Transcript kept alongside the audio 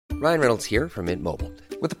Ryan Reynolds here from Mint Mobile.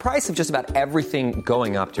 With the price of just about everything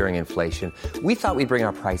going up during inflation, we thought we'd bring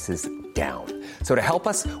our prices down. So to help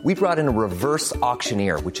us, we brought in a reverse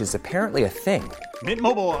auctioneer, which is apparently a thing. Mint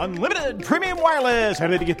Mobile Unlimited Premium Wireless. How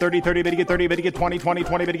to get 30, 30, how to get 30, how to get 20, 20,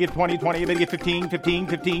 20, how to get 20, 20, how to get 15, 15,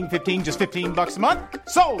 15, 15, just $15 a month?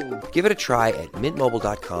 Sold! Give it a try at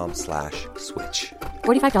mintmobile.com/switch.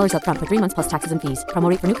 $45 up front for 3 months plus taxes and fees. Promo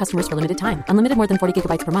rate for new customers for limited time. Unlimited more than 40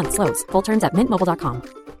 gigabytes per month. Slows full terms at mintmobile.com.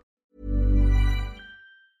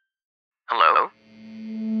 Hello?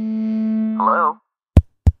 Hello?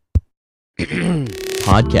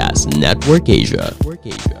 Podcast Network Asia.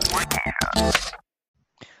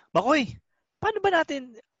 Makoy, paano ba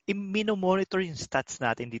natin i-monitor yung stats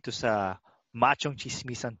natin dito sa Machong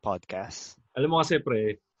Chismisan Podcast? Alam mo kasi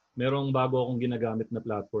pre, merong bago akong ginagamit na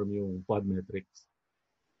platform, yung Podmetrics.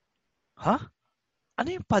 Ha? Ano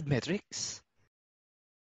yung Podmetrics?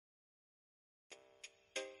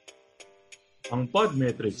 Ang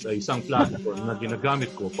Podmetrics ay isang platform na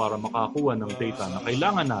ginagamit ko para makakuha ng data na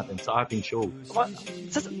kailangan natin sa ating show.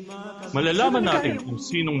 Malalaman natin kung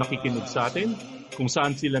sinong nakikinig sa atin, kung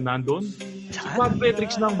saan sila nandun. Si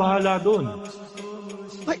Podmetrics na ang bahala doon.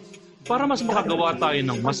 Para mas makagawa tayo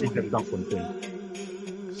ng mas magandang content.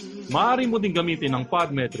 Maaari mo din gamitin ang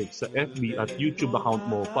Podmetrics sa FB at YouTube account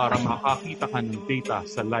mo para makakita ka ng data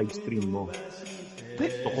sa live stream mo.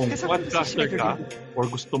 So kung podcaster ka or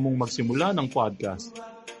gusto mong magsimula ng podcast,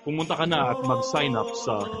 pumunta ka na at mag-sign up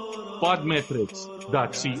sa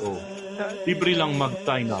podmetrics.co. Libre lang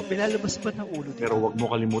mag-sign up. Pinalabas ba ng ulo dito? Pero huwag mo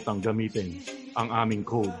kalimutang gamitin ang aming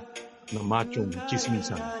code na Machong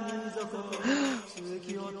Chismisan.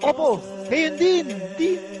 Opo, ngayon din.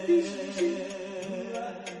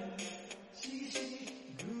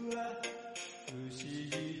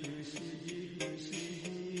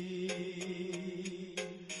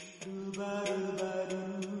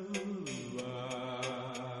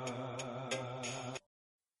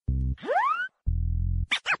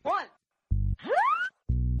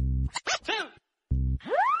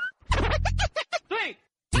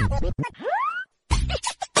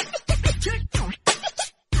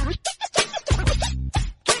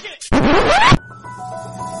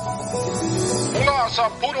 Mula sa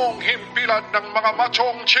punong himpilan ng mga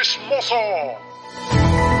machong chismoso,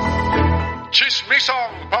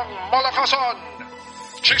 chismisang pangmalakasan,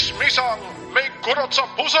 chismisang may kurot sa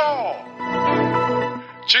puso,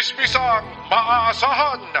 chismisang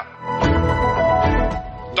maaasahan.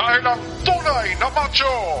 Dahil ang tunay na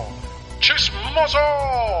macho, chismoso.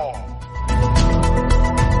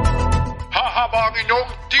 Hahaba ang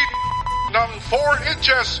inyong tit ng 4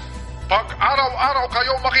 inches pag araw-araw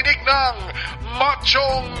kayo makinig ng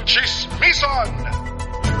Machong Chismisan.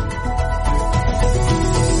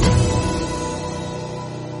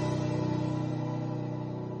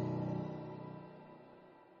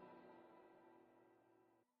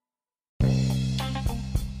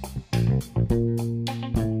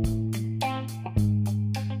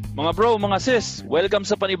 Mga bro, mga sis, welcome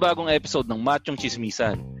sa panibagong episode ng Machong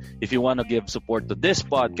Chismisan. If you wanna give support to this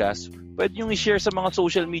podcast, pwede nyo i-share sa mga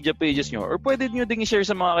social media pages nyo or pwede nyo ding i-share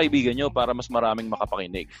sa mga kaibigan nyo para mas maraming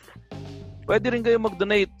makapakinig. Pwede rin kayo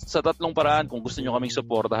mag-donate sa 3 paraan kung gusto nyo kaming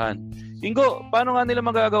suportahan. Ingo, paano nga nila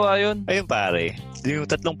magagawa yun? Ayun pare, yung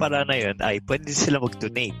 3 paraan na yun ay pwede sila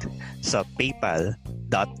mag-donate sa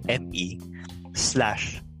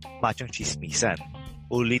paypal.me/machongchismisan.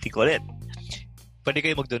 Ulitin ko ulit. Pwede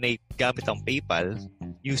kayo mag-donate gamit ang PayPal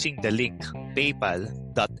using the link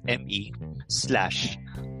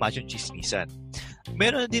paypal.me/machongchismisan.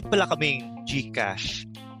 Meron din pala kaming GCash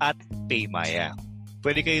at Paymaya.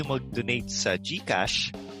 Pwede kayo mag-donate sa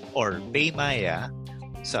GCash or Paymaya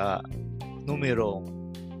sa numero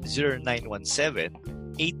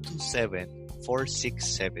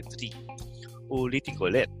 0917-827-4673. Ulitin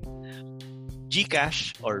ko ulit.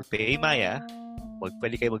 GCash or Paymaya,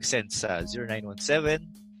 pwede kayo mag-send sa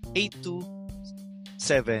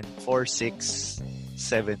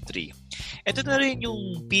 0917-827-4673. Ito na rin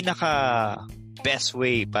yung pinaka best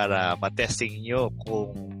way para matesting nyo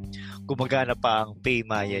kung gumagana pa ang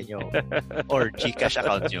Paymaya nyo or GCash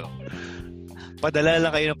account nyo. Padala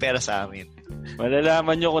lang kayo ng pera sa amin.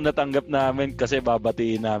 Malalaman nyo kung natanggap namin kasi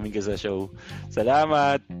babatiin namin ka sa show.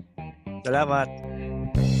 Salamat!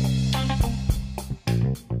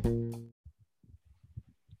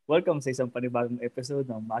 Welcome sa isang panibagong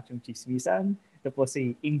episode ng Machong Chismisan. Ito po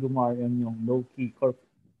si Ingo Marion, yung low-key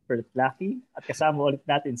corporate lucky. At kasama ulit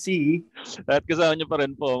natin si... At kasama nyo pa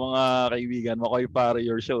rin po mga kaibigan. Makoy para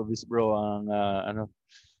your showbiz bro. Ang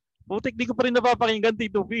Putik, di ko pa rin napapakinggan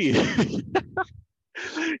T2P.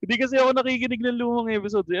 Hindi kasi ako nakikinig ng lumang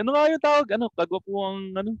episode. Ano nga yung tawag?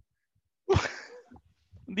 Kagwapuang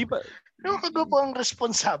Hindi ba? Yung kagwapuang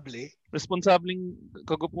responsable.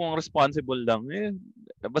 Kagwapuang responsible lang.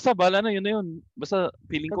 Basta bala na yun. Basta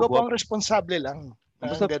feeling ko kagwapuang responsable lang.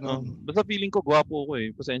 Basta feeling ko gwapo ko eh.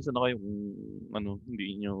 Pasensya na kayo kung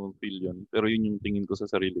hindi nyo feel yun. Pero yun yung tingin ko sa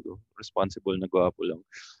sarili ko. Responsible na gwapo lang.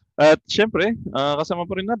 At syempre, kasama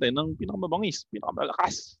pa rin natin ng pinakamabangis,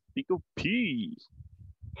 pinakamalakas, Tito P.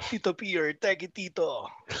 Tito P or Teki Tito.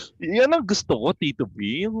 Yan ang gusto ko, Tito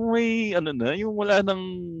P. Yung may yung wala ng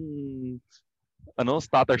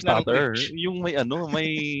stutter. Yung may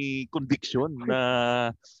conviction na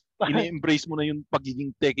ini-embrace mo na yung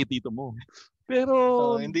pagiging Teki Tito mo.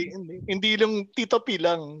 Pero hindi lang Tito P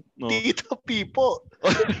lang. No. Tito P po.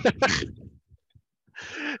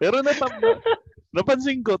 Pero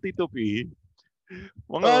napansin ko, Tito P,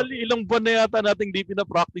 mga ilang buwan na yata nating di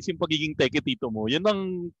pina-practice yung pagiging Teki Tito mo. Yan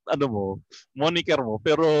ang moniker mo.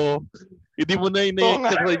 Pero hindi mo na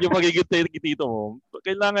ina-exercise yung pagiging Teki Tito mo.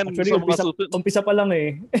 Kailangan actually, sa mga umpisa pa lang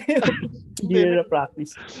eh. Hindi na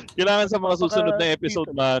practice. Kailangan sa mga susunod na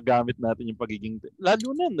episode magamit natin yung pagiging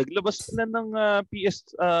lalo na naglabas na ng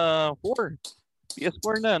PS4.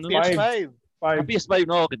 PS4 na, no? PS5. PS5,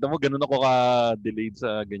 no? Kita mo ganun ako ka-delayed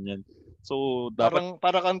sa ganyan. So, dapat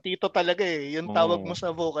para kang tito talaga eh. Yung tawag mo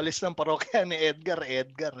sa vocalist ng parokya ni Edgar eh.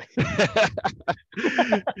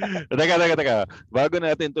 Teka. Bago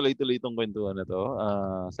natin tuloy-tuloy itong kwentuhan na to,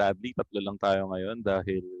 sadly, 3 lang tayo ngayon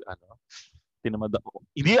dahil, tinamad ako.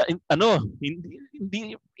 Hindi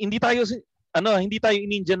tayo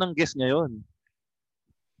ininja ng guest ngayon.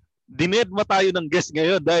 Dinedma tayo ng guest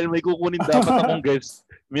ngayon dahil may kukunin dapat akong guest.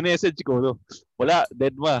 Minessage ko, wala,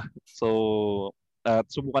 deadma. So, at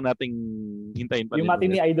subukan nating hintayin pa. Yung Mati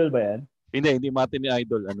ni Idol ba yan? Hindi Mati ni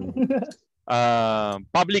Idol.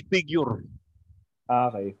 Public figure.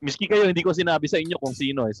 Okay. Miski kayo, hindi ko sinabi sa inyo kung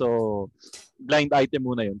sino eh. So, blind item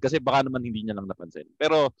muna yun. Kasi baka naman hindi niya lang napansin.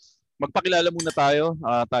 Pero, magpakilala muna tayo.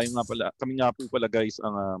 Kami nga po pala guys,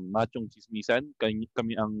 ang Machong Chismisan.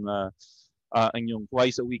 Kami ang inyong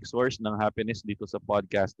twice a week source ng happiness dito sa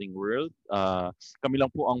podcasting world. Kami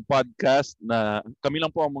lang po ang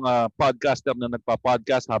mga podcaster na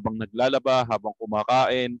nagpa-podcast habang naglalaba, habang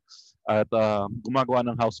kumakain at gumagawa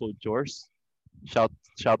ng household chores.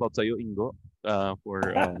 Shout out sa iyo, Ingo.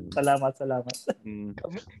 Salamat.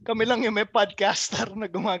 Kami lang yung may podcaster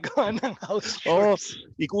na gumagawa ng household chores.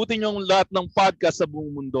 Ikutin yung lahat ng podcast sa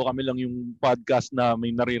buong mundo. Kami lang yung podcast na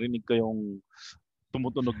may naririnig kayong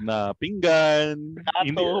tumutunog na pinggan.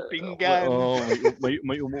 Pinggan.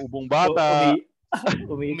 May umuubong bata.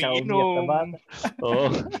 Umiiyak na bata.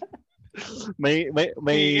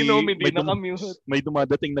 May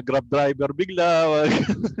dumadating na Grab driver bigla.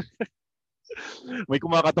 May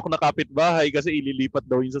kumakatok na kapitbahay kasi ililipat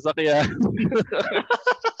daw yung sasakyan.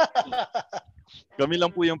 Kami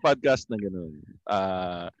lang po yung podcast na gano'n.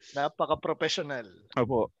 Napaka-professional.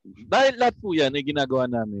 Opo. Dahil lahat po yan ay ginagawa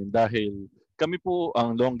namin dahil kami po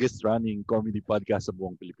ang longest running comedy podcast sa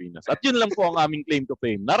buong Pilipinas. At yun lang po ang aming claim to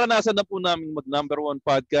fame. Naranasan na po namin mag-number 1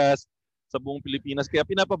 podcast sa buong Pilipinas. Kaya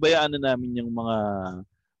pinapabayaan na namin yung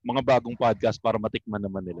mga bagong podcast para matikman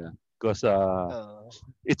naman nila. Because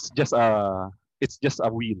it's just a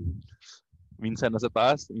wheel. Minsan nasa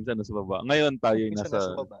taas, minsan nasa baba. Ngayon tayo ay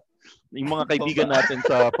nasa yung mga kaibigan natin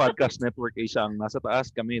sa Podcast Network Asia ang nasa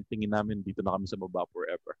taas. Kami, tingin namin dito na kami sa baba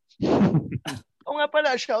forever. O nga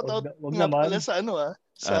pala, shoutout nga pala sa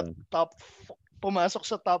sa pumasok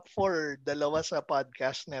sa top 4, 2 sa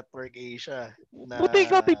Podcast Network Asia. Buti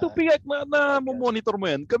ka, Tito Piyak, na monitor mo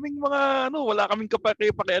yan. Kaming mga, wala kaming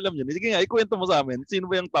pakialam yan. Sige nga, ikwento mo sa amin. Sino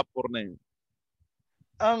ba yung top 4 na yun?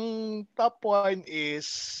 Ang top 1 is,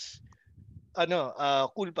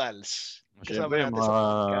 Cool Pals. Siyempre,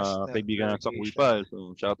 mga kaibigan sa Cool Pals.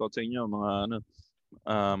 So, shoutout sa inyo,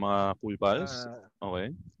 mga Cool Pals. Okay.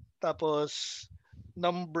 Tapos,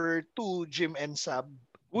 number 2, Jim and Sab.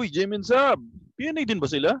 Uy, Jim and Sab. PNA din ba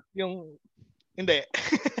sila? Hindi.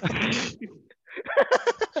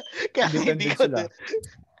 Kaya hindi ko din.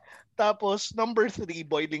 Tapos, number 3,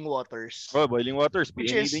 Boiling Waters. Boiling Waters.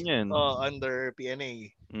 PNA din yan. Under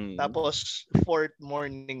PNA. Tapos, 4th,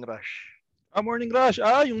 Morning Rush. Morning Rush.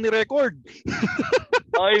 Yung ni-record.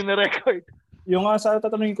 Yung ni-record. Yung sa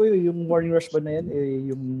tatanungin ko yung Morning Rush ba na yan,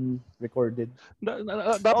 yung recorded?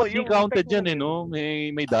 Dapat yung counted yan no?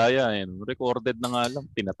 May daya recorded na nga lang,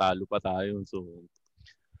 tinatalo pa tayo. So,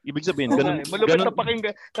 ibig sabihin, ganun. Malupit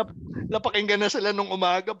napakinggan na sila nung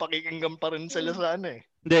umaga, pakikinggan pa rin sila sa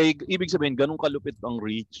Hindi, ibig sabihin, ganun kalupit ang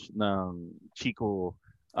reach ng Chico.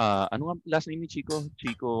 Ano nga last name ni Chico?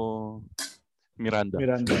 Chico Miranda.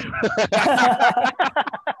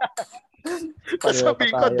 Sabi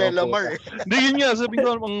ko, Delamar. Hindi, yun nga. Sabi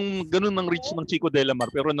ko, ang ganun ng reach ng Chico Delamar.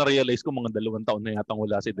 Pero na-realize ko mga 2 taon na yatang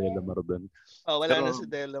wala si Delamar doon. Wala na si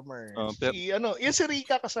Delamar. Yung si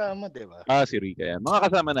Rika kasama, di ba? Si Rika yan. Mga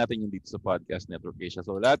kasama natin yung dito sa Podcast Network Asia.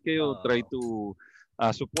 So lahat kayo try to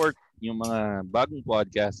support yung mga bagong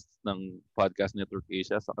podcast ng Podcast Network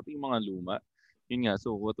Asia sa yung mga luma. Yun nga,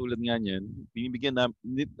 so tulad nga niyan, binibigyan na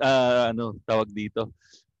tawag dito.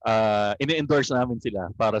 Ini-endorse namin sila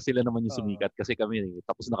para sila naman yung sumikat kasi kami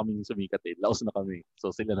tapos na kami yung sumikat laos na kami. So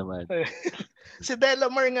sila naman. Si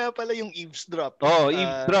Delamar nga pala yung eavesdrop.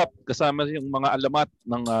 Eavesdrop kasama yung mga alamat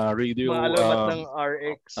ng radio. Mga alamat ng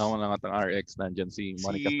RX. Mga alamat ng RX nandiyan si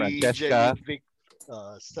Monica Francesca.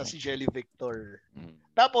 Si Jelly Victor.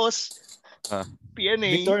 Tapos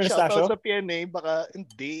PNA, shoutout sa PNA, baka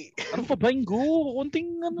hindi. Ano pa ba, Ingo?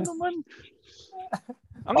 Kunting naman.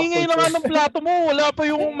 Ang ingay na nga ng plato mo. Wala pa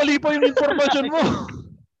yung, mali pa yung informasyon mo.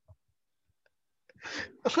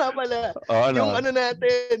 Nga pala. Yung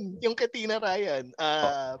natin, yung Katina Ryan,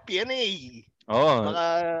 PNA.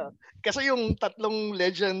 Kasi yung 3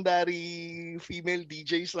 legendary female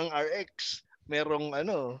DJs ng RX,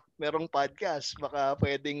 merong podcast. Baka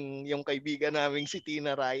pwedeng yung kaibigan naming si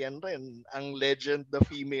Tina Ryan rin, ang legend the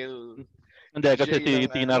female. Hindi, kasi si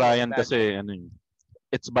Tina Ryan kasi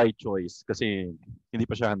it's by choice kasi hindi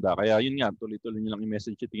pa siya handa. Kaya yun nga, tuloy-tuloy niyo lang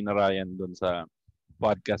i-message si Tina Ryan doon sa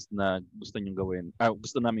podcast na gusto niyo gawin.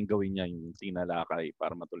 Gusto namin gawin niya yung Tina Lakay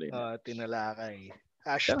para matuloy na. Tina Lakay.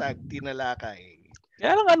 Tina Lakay.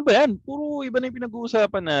 Kaya lang ano ba yan? Puro iba na yung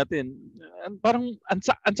pinag-uusapan natin. Parang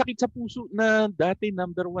ang sakit sa puso na dati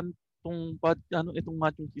number 1 itong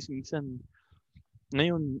Machong Chismisan.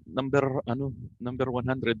 Ngayon, number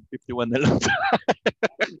 151 na lang.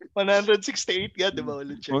 168 nga, di ba?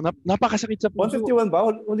 Ulit check. Napakasakit sa puso. 151 ba?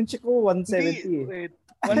 Ulit check ko, 170. Wait.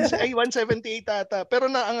 178 ata. Pero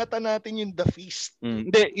naangatan natin yung The Feast.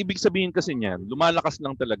 Hindi, ibig sabihin kasi niyan, lumalakas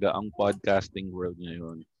lang talaga ang podcasting world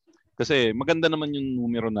ngayon. Kasi maganda naman yung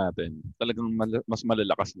numero natin. Talagang mas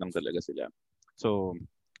malalakas lang talaga sila. So,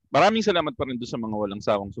 maraming salamat pa rin doon sa mga walang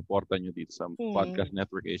sawang suporta nyo dito sa Podcast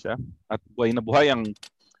Network Asia. At buhay na buhay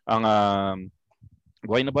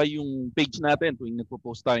buhay na buhay yung page natin tuwing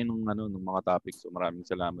nagpo-post tayo ng mga topics. So maraming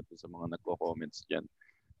salamat sa mga nagko-comments diyan.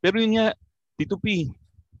 Pero yun nga, Tito P,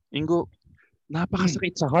 Ingo,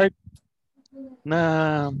 napakasakit sa heart na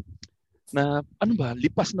ano ba,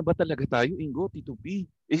 lipas na ba talaga tayo, Ingo, Tito P?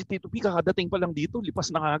 Si Tito P kakadating pa lang dito, lipas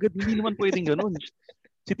na kagad. Hindi naman pwedeng ganun.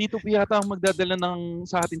 Si Tito P yata ang magdadala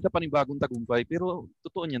sa atin sa panibagong tagumpay. Pero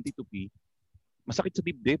totoo niyan, Tito P, masakit sa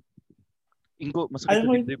dibdib. Ingo, masakit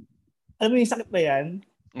sa dibdib. Alam mo yung sakit ba yan?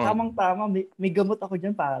 Tamang-tama, may gamot ako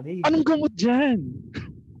dyan, pare. Anong gamot dyan?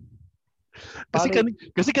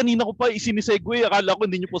 Kasi kanina ko pa isinisegue, akala ko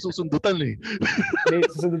hindi nyo pa susundutan eh.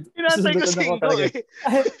 Pinatay ko si Ingo eh.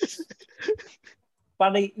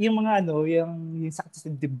 Pare, yung mga yung sakit sa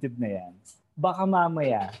dibdib na yan, baka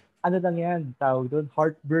mamaya, lang yan, tawag doon,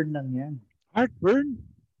 heartburn lang yan. Heartburn?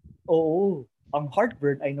 Oo. Ang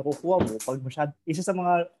heartburn ay nakukuha mo pag isa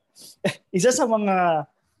sa mga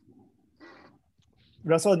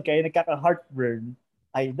rason kaya nagkaka-heartburn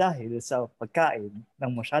ay dahil sa pagkain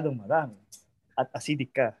ng masyadong marami at acidic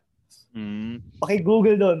ka.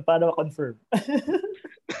 Paki-Google doon para ma-confirm.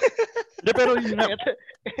 Pero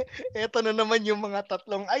ito na naman yung mga 3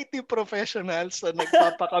 IT professionals na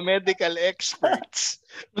nagpapaka-medical experts.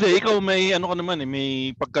 Hindi, ikaw may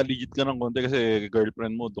may pagka-legit ka ng konti kasi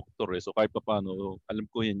girlfriend mo, doktor eh. So kahit pa paano, alam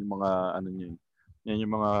ko yan yung mga yan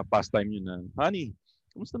yung mga pastime yun na, honey,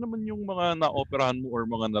 kumusta naman yung mga na-operahan mo or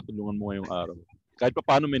mga natulungan mo ngayong araw? Kahit pa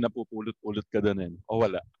paano may napupulot-pulot ka doon o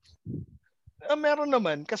wala? Meron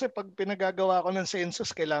naman kasi pag pinagagawa ko ng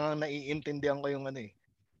census, kailangan naiintindihan ko yung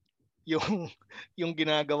yung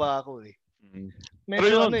ginagawa ko eh.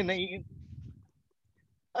 Medyo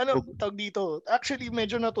tawag dito. Actually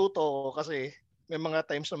medyo natuto ako kasi may mga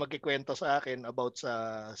times na magkikwento sa akin about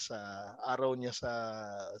sa araw niya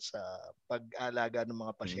sa pag-alaga ng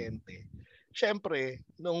mga pasyente. Siyempre,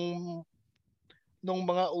 nung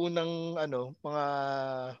mga unang mga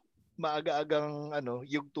maaga-agang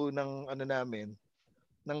yugto ng namin,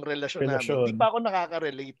 ng relasyon namin, hindi pa ako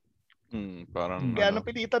nakaka-relate. Kaya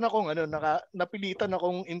napilitan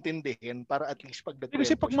akong intindihin para at least pagdating.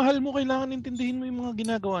 Kasi pag mahal mo, kailangan intindihin mo yung mga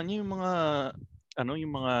ginagawa niya,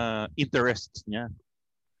 yung mga interests niya.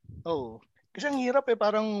 Oh. Kasi ang hirap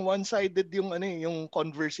parang one-sided yung yung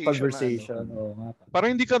conversation.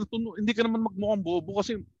 Parang hindi ka naman magmukhang bobo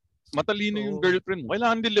kasi matalino yung girlfriend mo.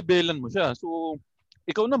 Kailangan din levelan mo siya. So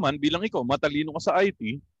ikaw naman bilang ikaw matalino ka sa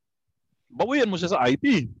IT, bawian mo siya sa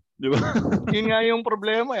IT. Di ba? Yun nga yung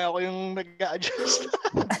problema. Ako yung nag-a-adjust.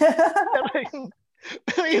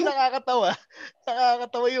 pero yung nakakatawa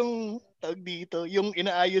yung tawag dito, yung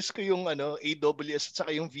inaayos ko yung AWS at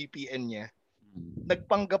saka yung VPN niya.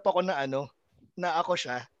 Nagpanggap ako na na ako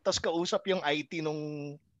siya, tapos kausap yung IT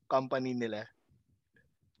nung company nila.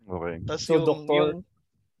 Okay. Tapos so, doktor.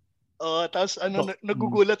 Tapos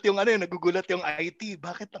nagugulat yung IT.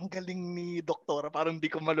 Bakit ang galing ni doktora? Parang hindi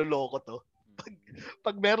ko maloloko to.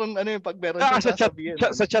 Pag meron siyang sasabihin.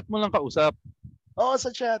 Sa chat mo lang kausap. Oo, sa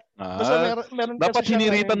chat. Basta meron dapat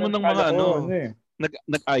hiniritan mo ng mga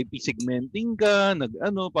nag-IP segmenting ka,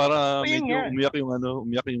 para medyo umiyak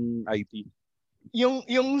yung IT. Yung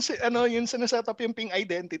sineset up yung ping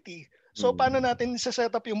identity. So paano natin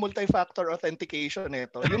i-set up yung multi-factor authentication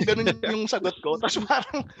nito? Yung ganun yung sagot ko. Tapos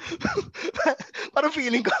parang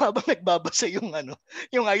feeling ko habang nagbabasa yung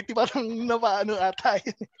IT parang napaano ata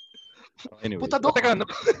yun. Anyway. Puta, Dok. Teka,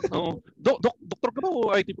 doktor ka ba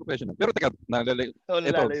o IT professional? Pero teka,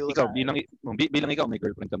 ikaw, bilang ikaw, may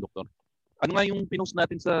girlfriend kang doktor. Ano nga yung pinost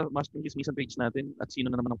natin sa Machong Chismisan page natin at sino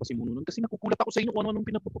na naman ang pasimuno nun? Kasi nakukulat ako sa inyo kung ano-anong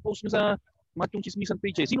pinapopost nyo sa Machong Chismisan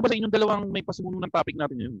page. Sino ba sa inyong dalawang may pasimuno ng topic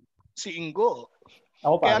natin yun? Si Ingo.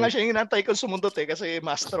 Ako, kaya nga siya yung inantay ko sumundot kasi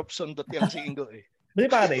master of sundot yan si Ingo Kasi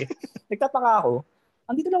pare, nagtataka ako,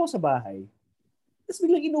 andito lang ako sa bahay. Tapos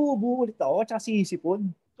biglang inuubo ulit ako at saka sisipon.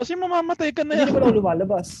 Kasi mamamatay ka na yan. Hindi naman ako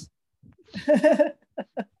lumalabas.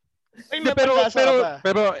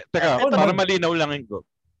 Pero, teka, para malinaw lang ko.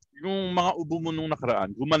 Yung mga ubo mo nung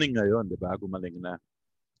nakaraan, gumaling ngayon, di ba? Gumaling na.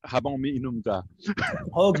 Habang umiinom ka.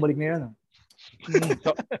 Gumaling na yan.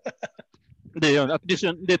 Hindi yun. At least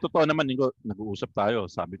yun, hindi, totoo naman, nag-uusap tayo.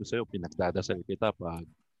 Sabi ko sa'yo, pinagdadasal kita pag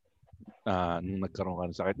nung nagkaroon ka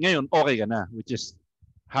ng sakit. Ngayon, okay ka na, which is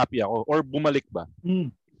happy ako. Or bumalik ba?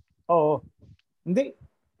 Oo. Hindi.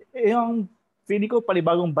 Yung feeling ko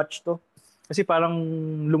palibagong batch to. Kasi parang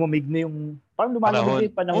lumamig na yung lumalamig na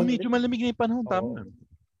yung panahon. Medyo malamig na yung panahon. Tama.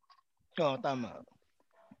 Oo, tama.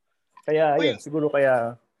 Kaya, siguro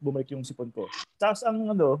kaya bumalik yung sipon ko. Tapos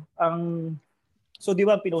so di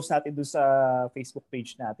ba pinost natin doon sa Facebook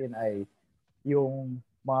page natin ay yung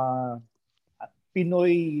mga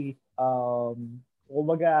Pinoy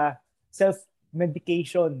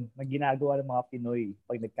self-medication na ginagawa ng mga Pinoy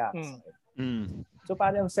pag nagkakasakit. So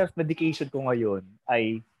parang self-medication ko ngayon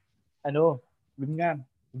ay yun nga,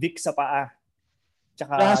 Vicks sa paa.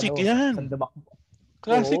 Tsaka classic yan.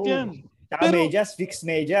 Classic yan. Tsaka medyas, Vicks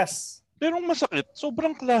medyas. Pero masakit,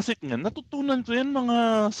 sobrang classic nga. Natutunan ko yan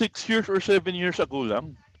mga 6 years or 7 years ago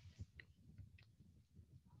lang.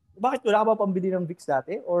 Bakit wala ka ba pambili ng Vicks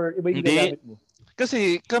dati? Or iba yung gagamit mo?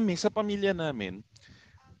 Kasi kami sa pamilya namin,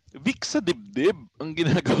 Vicks sa dibdib ang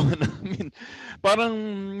ginagawa namin. Parang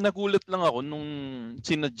nagulat lang ako nung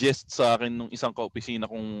sinuggest sa akin nung isang kaopisina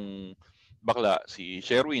kong bakla, si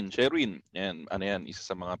Sherwin. Yan, isa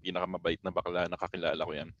sa mga pinakamabait na bakla na kakilala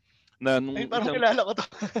ko yan. Parang kilala ko to.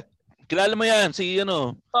 Kilala mo yan, si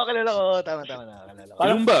kilala ko. Tama na. Kilala ko.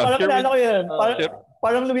 Parang kilala ko yan.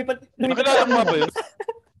 Parang lumipat. Nakilala mo ba yun?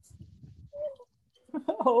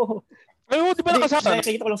 Oo. Ay, di ba nakasama?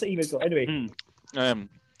 Nakikita ko lang sa email ko. Anyway.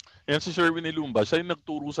 Yan si Sherwin Ilumba, siya yung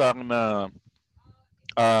nagturo sa akin na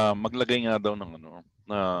maglagay nga daw ng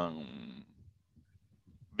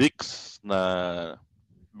Vicks na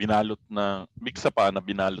binalot na Vicks sa paa na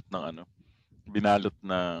binalot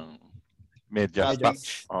ng medyas.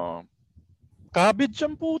 Cabbage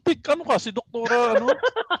ang putik. Ano ka? Si Doktora,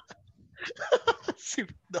 si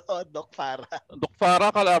Doc Farah. Doc Farah,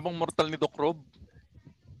 kalabang mortal ni Doc Rob.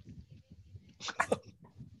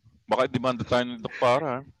 Baka i-demand tayo ni Doc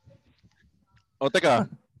Farah. Teka.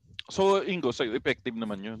 So, Ingo, sa'yo, effective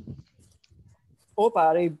naman yun.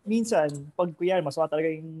 Pare, minsan, pag kuya, masama talaga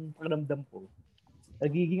yung pakiramdam ko.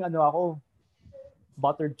 Nagiging ako,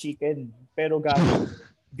 buttered chicken. Pero gamit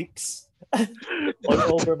Vicks.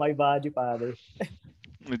 All over my body, pare.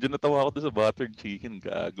 Medyo natawa ako doon sa buttered chicken,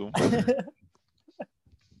 gago.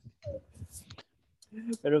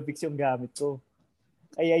 Pero Vicks yung gamit ko.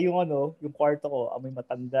 Kaya yung kwarto ko, amoy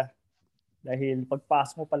matanda. Dahil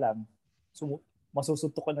pagpasok mo pa lang,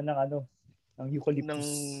 masusuntok ka na ng eucalyptus.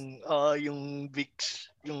 Yung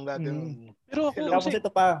Vicks, yung gagawin. Pero tapos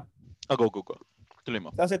ito pa. Go. Tuloy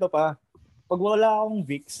mo. Tapos ito pa. Pag wala akong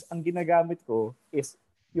Vicks, ang ginagamit ko is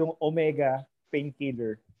yung Omega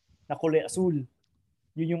painkiller na kulay asul.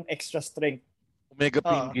 Yun yung extra strength. Omega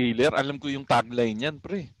painkiller? Alam ko yung tagline yan,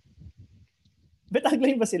 pre. May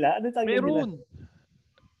tagline ba sila? Ano tagline meron nila?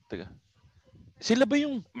 Teka. Sila ba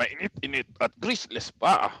yung mainit-init at greaseless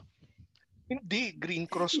pa? Hindi,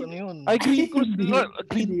 Green Cross yun. Ay, Green Cross.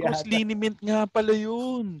 Green Cross liniment nga pala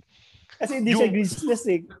yun. Kasi hindi siya greaseless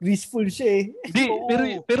eh. Greaseful siya eh. Hindi,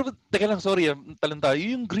 pero teka lang, sorry, talon tayo.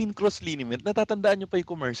 Yung Green Cross Liniment, natatandaan nyo pa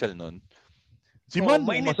yung commercial nun? Si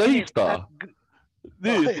Mandong Masahista.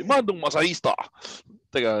 Si Mandong Masahista.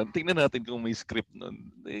 Teka, tingnan natin kung may script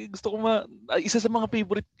nun. Gusto ko isa sa mga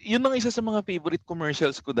favorite, yun ang isa sa mga favorite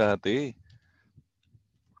commercials ko dati.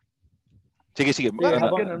 Sige.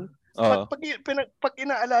 Pag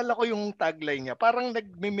inaalala ko yung tagline niya, parang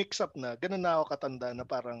nagmi-mix up na. Ganun na ako katanda na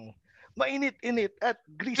parang mainit-init at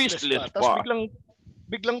greaseless pa. Tapos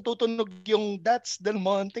biglang tutunog yung That's Del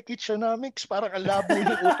Monte Kitchenomics. Parang alabo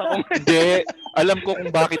yung utak ko. Hindi. Alam ko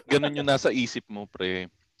kung bakit ganun yung nasa isip mo,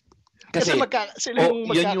 pre. Kasi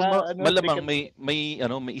yan yung malamang may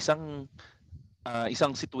isang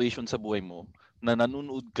situation sa buhay mo na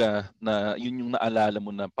nanonood ka na yun yung naalala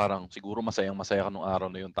mo na parang siguro masayang-masaya ka nung araw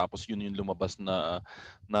na yun, tapos yun yung lumabas na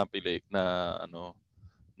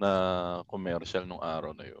commercial nung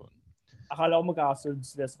araw na yun. Akala ko magkakasunod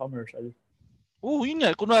sila sa commercial. Oo, yun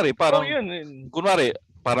nga. Kunwari,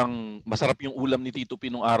 parang masarap yung ulam ni Tito P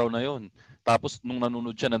nung araw na yun. Tapos nung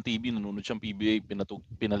nanonood siya ng TV, nanonood siyang PBA,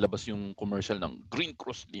 pinalabas yung commercial ng Green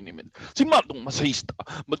Cross Liniment. Si Mandong Masahista,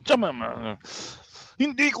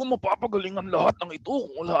 hindi ko mapapagalingan lahat ng ito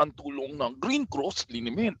kung wala ang tulong ng Green Cross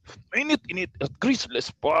Liniment. Mainit-init at greaseless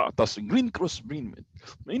pa. Tapos Green Cross Liniment.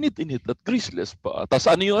 Mainit-init at greaseless pa. Tapos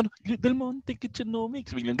ano yun? Del Monte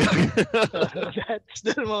Kitchenomics. That's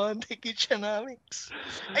Del Monte Kitchenomics.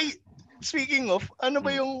 Ay, speaking of, ano ba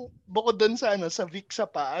yung bukod doon sa Vixa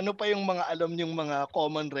pa? Ano pa yung mga alam yung mga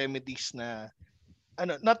common remedies na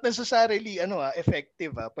not necessarily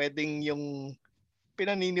effective pwedeng yung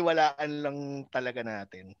pinaniniwalaan lang talaga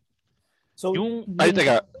natin. So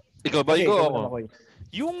teka, ikaw ba? Ikaw ako.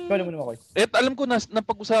 Alam ko na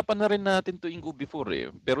napag-usapan na rin natin to Ingo before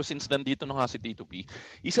pero since nandito na nga si Tito P,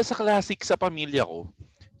 isa sa classic sa pamilya ko,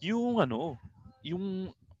 yung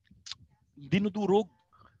dinudurog.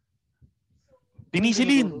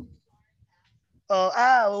 Pinisilin.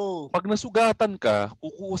 Pag nasugatan ka,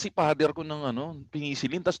 kukuha si father ko ng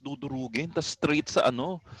pinisilin, tas dudurugin, tas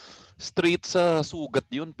straight sa sugat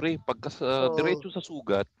yun, pre. Pagka diretso sa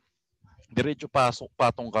sugat, diretso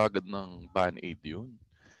patong kagad ng Band-Aid yun.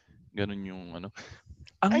 Ganun yung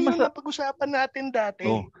napag-usapan natin dati.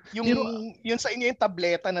 Yung sa inyo yung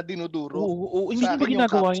tableta na dinuduro. Oo, hindi ba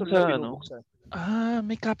ginagawa yun sa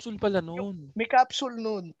may capsule pala noon. May capsule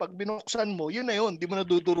noon. Pag binuksan mo, yun na yun. Di mo na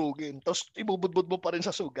dudurugin. Tapos ibubudbud mo pa rin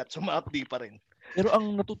sa sugat. Sumaapdi pa rin. Pero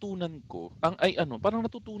ang natutunan ko, parang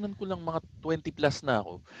natutunan ko lang mga 20 plus na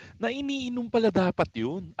ako, na iniinom pala dapat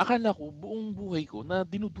yun. Akala ko, buong buhay ko, na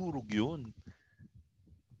dinudurog yun.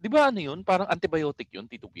 Di ba yun? Parang antibiotic yun,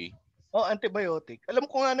 Tito P? Antibiotic. Alam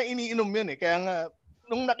ko nga na iniinom yun Kaya nga,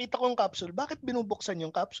 nung nakita ko yung capsule, bakit binubuksan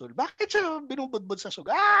yung capsule? Bakit siya binubudbud sa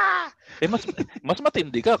sugat? Mas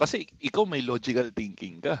matindi ka kasi ikaw may logical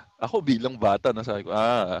thinking ka. Ako bilang bata, nasabi ko,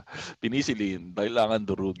 pinisilin, kailangan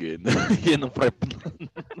durugin. Yan ang prep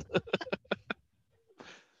nun.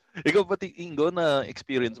 Ikaw pati, Ingo, na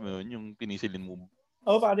experience mo yun, yung pinisilin mo?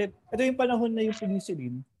 Pare. Ito yung panahon na yung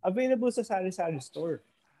pinisilin, available sa sari-sari store.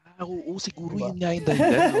 Oo, siguro diba? Yun nga yung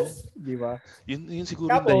dahilan. No? Diba? Yun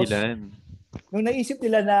siguro yung dahilan. Nung naisip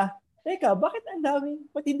nila na, teka, bakit ang daming,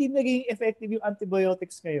 ba't hindi naging effective yung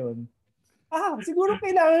antibiotics ngayon? Siguro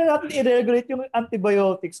kailangan natin i-regulate yung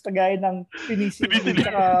antibiotics kagaya ng penicillin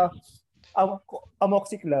at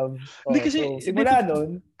amoxiclav. Hindi kasi, simula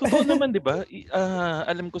nun. Totoo naman, di ba?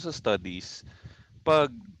 Alam ko sa studies,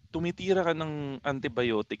 pag tumitira ka ng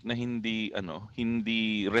antibiotic na hindi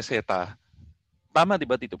reseta, tama di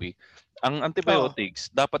ba, Tito P? Ang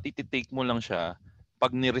antibiotics, dapat iti-take mo lang siya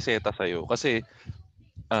pag nireseta sa'yo. Kasi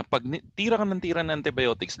pag tira ka ng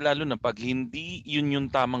antibiotics, lalo na pag hindi yun yung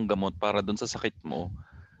tamang gamot para doon sa sakit mo,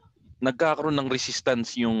 nagkakaroon ng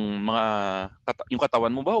resistance yung yung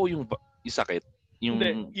katawan mo ba o yung sakit?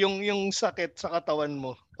 Hindi, yung sakit sa katawan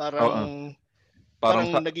mo. Parang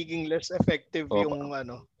nagiging less effective yung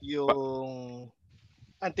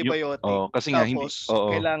antibiotic. Kasi nga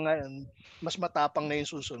kailangan mas matapang na yung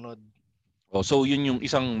susunod. So yun yung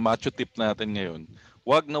isang macho tip natin ngayon.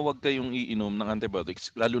 Wag kayong iinom ng antibiotics,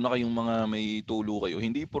 lalo na kayong mga may tulo kayo.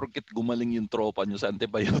 Hindi porket gumaling yung tropa nyo sa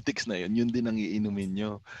antibiotics na yun din ang iinumin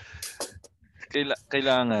nyo.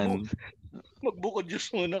 Kailangan magbukod juice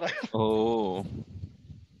muna kayo. Oo.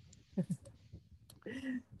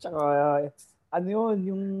 Tsaka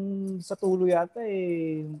yung sa tulo yata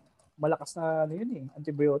malakas na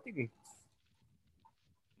antibiotic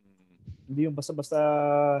Hindi yung basta-basta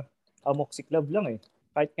amoxiclav lang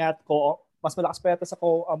Kahit nga mas malakas pa yata sa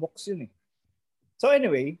amox yun So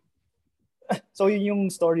anyway, So yun yung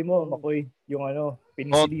story mo, Makoy. Yung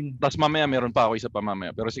penicillin. Tapos mamaya meron pa ako isa pa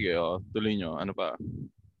mamaya. Pero sige, tuloy nyo. Ano pa?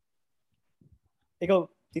 Ikaw,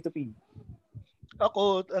 Tito P.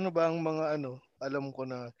 Ako, ano ba ang mga alam ko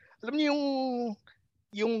na, alam niyo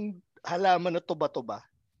yung halaman na tuba-tuba?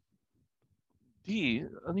 Di,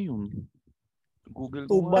 ano yun? Google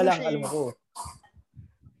ko. Tuba lang, alam ko.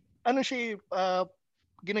 Ano siya,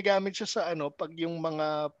 ginagamit siya sa pag yung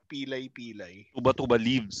mga pilay-pilay. Tuba-tuba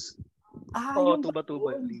leaves. Oo,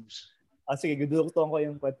 tuba-tuba leaves. Sige, guduktuan ko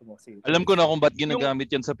yung kwento mo. Sige. Alam ko na kung ba't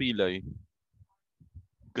ginagamit yan sa pilay.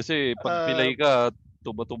 Kasi pag pilay ka,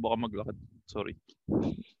 tuba-tuba ka maglakad. Sorry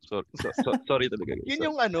talaga.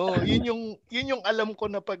 Yun yung alam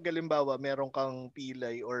ko na pag halimbawa meron kang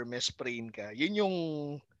pilay or may sprain ka. Yun yung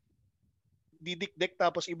didikdik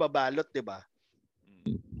tapos ibabalot, 'di ba?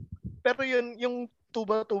 Pero yun yung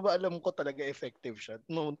tuba-tuba alam ko talaga effective siya.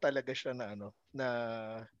 Noon talaga siya na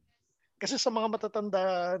kasi sa mga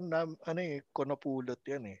matatanda na konopulot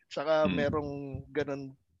yan eh. Saka merong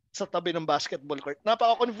ganun sa tabi ng basketball court.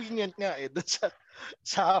 Napaka-convenient nga doon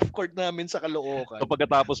sa half court namin sa Caloocan. So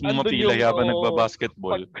pagkatapos mo mapilay habang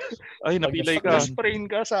nagba-basketball, ay napilay ka.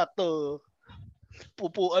 Sprain ka, sakto.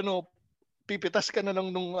 Pipitas ka na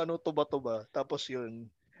lang nung tuba-tuba. Tapos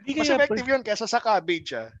yun. Mas effective yun kaysa sa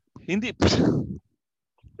cabbage Hindi.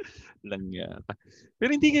 Lang yan.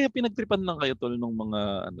 Pero hindi kaya pinagtripan lang kayo tol nung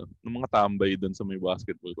mga nung mga tambay doon sa may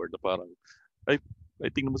basketball court na parang ay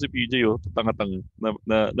tingnan mo si PJ tanga-tanga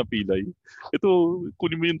na pilay. Ito,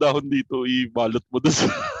 kunin mo yung dahon dito, ibalot mo doon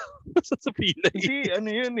sa pilay. Hindi,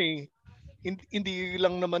 yun eh. Hindi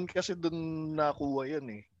lang naman kasi doon nakuha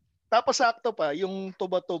yun eh. Tapos sakto pa, yung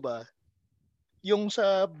tuba-tuba, yung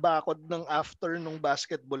sa bakod ng after nung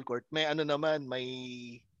basketball court, may anong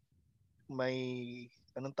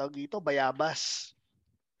tawag dito? Bayabas.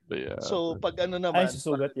 So pag naman, ay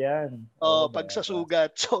susugat yan. Pag sa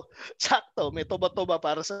sugat. So sakto, may tuba-tuba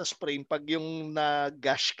para sa sprain. Pag yung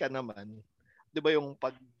na-gash ka naman, 'di ba yung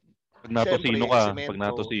pag natosino ka,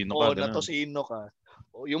 natosino ka.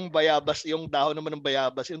 Yung bayabas, yung dahon naman ng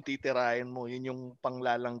bayabas, yung titirahin mo, yun yung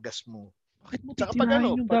panglalanggas mo. Bakit mo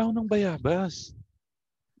titirahin yung dahon ng bayabas?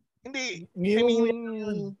 Hindi,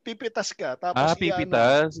 pipitas ka. Tapos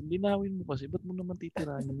pipitas? Linawin mo kasi. Ba't mo naman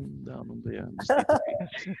titirahin yung dahon ng bayabas?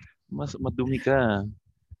 Mas madumi ka.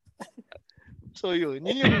 So yun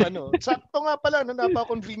yung sakto nga pala,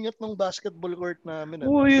 napaka-convenient ng basketball court namin.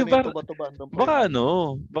 Uy, baka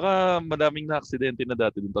madaming na-aksidente na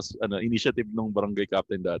dati dun. Tapos initiative ng barangay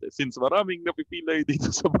captain dati. Since maraming napipilay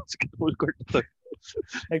dito sa basketball court na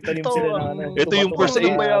nagtanim sila ng ito yung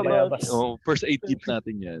first aid kit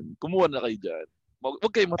natin yan. Kumuha na kayo dyan.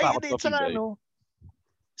 Huwag kayong matakot mapilay.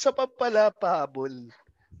 Sa pahabol,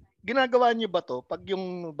 ginagawa niyo ba to? Pag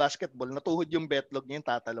yung basketball, natuhod yung betlog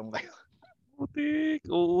niya, tatalong kayo. Putik.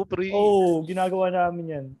 Oo, pre. Ginagawa namin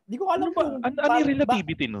yan. Di ko alam ba? Ano yung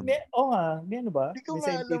relativity nun? May ano ba? Di ko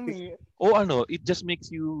nga alam eh. It just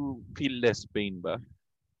makes you feel less pain ba?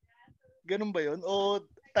 Ganun ba yun? O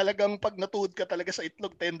talagang pag natuhod ka talaga sa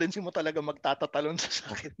itlog, tendency mo talaga magtatatalon sa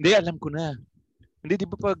sakit? Hindi, alam ko na. Hindi, di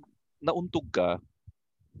ba pag nauntog ka,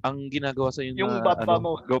 ang ginagawa sa yung baba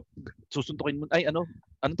mo. Susuntukin mo,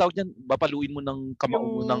 anong tawag dyan? Bapaluin mo ng kamao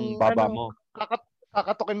mo ng baba mo.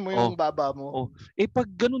 Kakatukin mo yung baba mo. Pag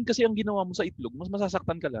ganun kasi ang ginawa mo sa itlog, mas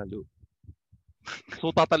masasaktan ka lalo.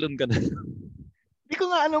 So, tatalon ka na. Hindi ko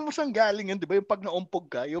nga alam mo saan galing yan, di ba? Yung pag naumpog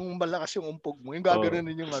ka, yung malakas yung umpog mo, yung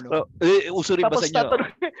gaganunin yung uso rin ba sa inyo?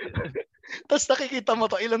 Tapos nakikita mo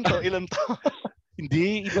to, ilan to?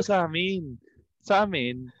 Hindi, iba sa amin. Sa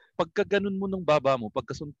amin, pagka ganun mo ng baba mo,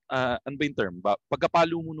 ano ba yung term?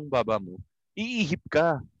 Pagkapalo mo ng baba mo, iihip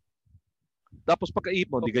ka. Tapos pagka-ihip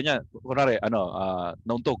mo, hindi ganyan. Kunwari,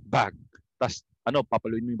 nauntog, bag. Tapos,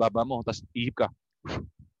 papaluin mo yung baba mo, tapos ihip ka.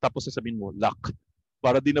 Tapos sasabihin mo, lock.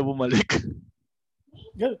 Para di na bumalik.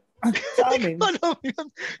 Sa amin.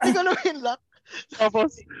 Hindi ko alam yung lock.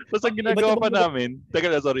 Tapos ang ginagawa pa namin,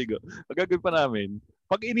 ang gagawin pa namin,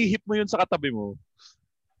 pag inihip mo yun sa katabi mo,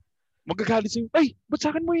 magagalit siya, ay, ba't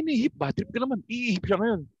sa akin mo inihip? Bad trip ka naman. Iihip siya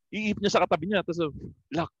ngayon. Iihip niya sa katabi niya, tapos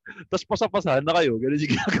lock. Tapos pasapasahan na kayo. Ganun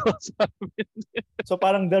yung ginagawa sa amin. So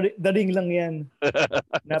parang the ring lang yan.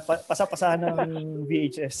 Na pasapasahan ng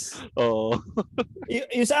VHS. Oo.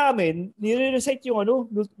 Yung sa amin, nire-recite yung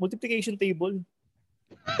multiplication table.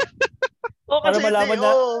 Para malaman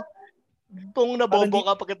na kung nabobo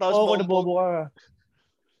ka pagkatapos kung nabobo ka.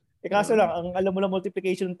 Kaso lang, ang alam mo lang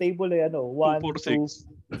multiplication table ay 1,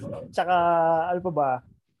 2, tsaka ano pa ba?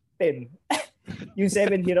 10. Yung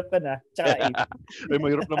 7 hirap ka na, tsaka 8. Ay,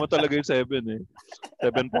 mahirap naman talaga yung 7 eh.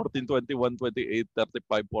 7, 14, 21, 28,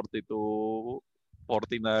 35, 42.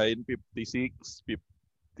 49, 56,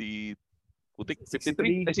 50, putik,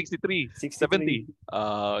 53, 63, 70.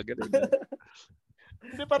 Ganun.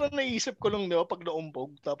 Hindi, parang naisip ko lang, di ba, pag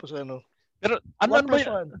naumpog, tapos ano. Pero ano ba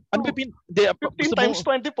yun? Ano ba 15 times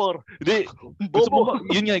 24. Hindi,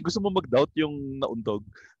 yun nga, gusto mo mag-doubt yung nauntog.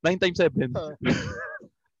 9 times 7.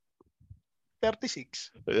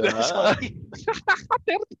 36. Sorry.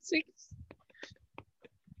 36.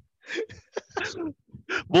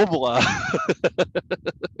 Bobo ka.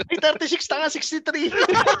 Ay, 36 tanga, 63.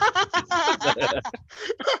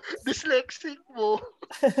 Dyslexic mo.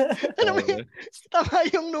 Alam mo yun, tama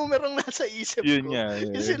yung numerong nasa isip yun ko.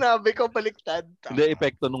 Nga, yung sinabi ko, baliktad. Hindi,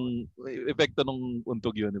 epekto nung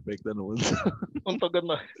untog yun. Epekto nung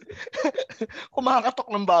untogan mo.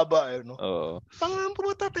 Kumakatok ng baba. No? Oo. Tanga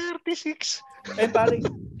mo, 36. Eh, parang,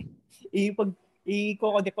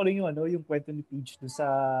 i-connect ko rin yung kwento ni Peach doon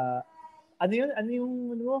sa,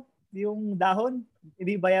 yung dahon?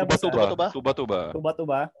 Hindi bayabas.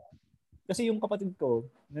 Tuba-tuba. Kasi yung kapatid ko,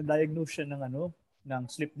 na-diagnose siya ng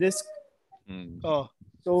slip disc. Oh.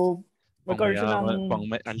 So, magkaroon siya ng...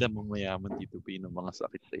 alam mo, mayaman dito pa ng mga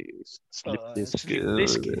sakit slip disc. Slip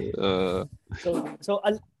disc.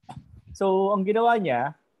 So, ang ginawa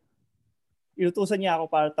niya, inutusan niya ako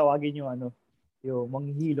para tawagin yung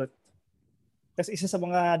manghihilot. Kasi isa sa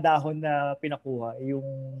mga dahon na pinakuha, yung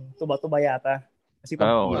tuba-tuba yata. Kasi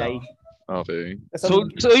pang-pilay. Okay. So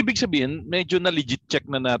ibig sabihin, medyo na legit check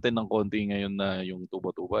na natin ng konti ngayon na yung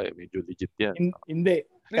tuba-tuba Medyo legit yan. Hindi.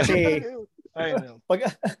 Kasi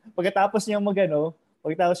pagkatapos niya magpahilot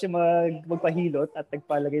at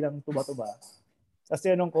nagpalagay ng tuba-tuba, tapos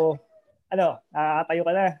tinanong ko, nakakatayo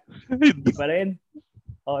ka na? Hindi pa rin.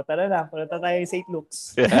 Tara na. Punta tayo sa St.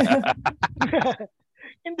 Luke's.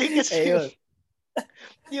 Hindi kasi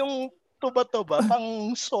yung tuba-tuba,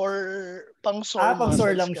 pang sore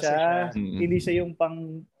lang siya. Hindi siya yung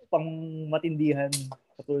pang matindihan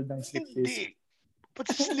katulad ng slip disc. Hindi.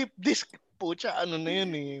 Pati slip disc po siya, ano na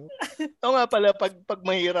yun eh. O nga pala, pag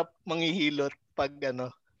mahirap manghihilot, pag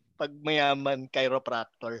mayaman,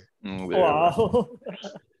 chiropractor. Wow.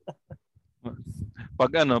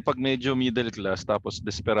 Pag medyo middle class, tapos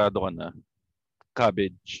desperado ka na,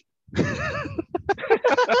 cabbage.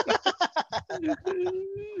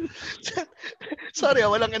 Sorry,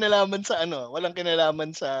 walang kinalaman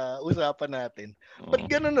sa usapan natin. Pag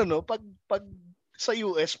ganun pag sa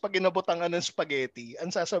US, pag inabotan ka ng spaghetti,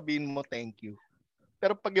 ang sasabihin mo thank you.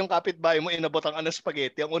 Pero pag yung kapitbahay mo inabotan ka ng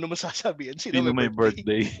spaghetti, ang una mo sasabihin, sino may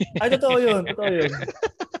birthday? Ay, totoo yun.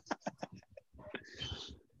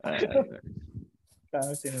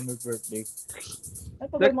 Sino may birthday? Ano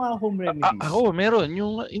pa ba mga home remedies? Ako, meron.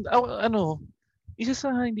 Yung, isa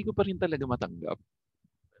sa hindi ko pa rin talaga matanggap.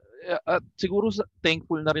 At siguro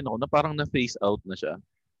thankful na rin ako na parang na-phase out na siya.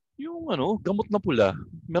 Yung gamot na pula,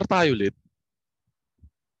 Mertiolit.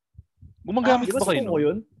 Gumagamit ba kayo? Di ba sa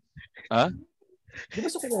yun? Ha? Di ba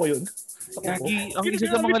sa kuko yun? Ang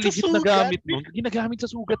isa sa mga legit na gamit nun, ginagamit sa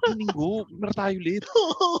sugat ng linggo, Mertiolit.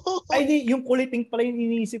 Ay, di, yung kulay pink pala yung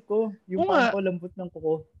iniisip ko. Yung pampalambot ng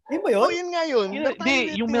kuko. Di ba yun? Yun nga yun.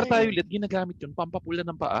 Yung Mertiolit, ginagamit yun, pampapula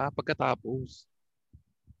ng paa pagkatapos.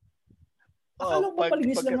 Akala ko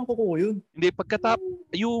palinis lang ng kuko yun. Hindi,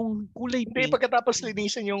 yung kulay pink. Hindi, pagkatapos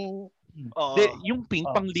linisin yung... Hindi, yung pink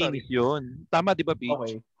panglinis yun. Tama, di ba, Peach?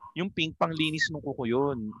 Okay. Yung pink panglinis ng kuko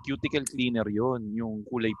yun. Cuticle cleaner yun, yung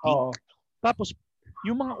kulay pink. Tapos,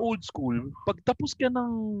 yung mga old school, pag tapos ka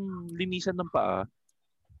ng linisan ng paa,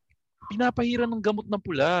 pinapahiran ng gamot ng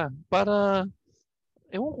pula para...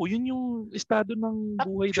 Ewan ko, yun yung estado ng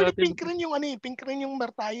buhay dati. Actually, pink rin yung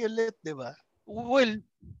Mertiolit, di ba? Well,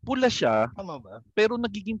 pula siya. Tama ba? Pero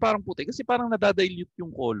nagiging parang puti kasi parang nadadilute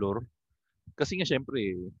yung color. Kasi nga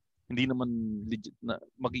syempre, hindi naman legit na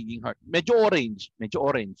magiging hard. Medyo orange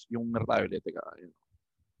yung Mertiolit.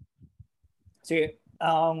 Sige,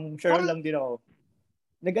 sure lang din ako.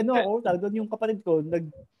 Tawag doon yung kapatid ko,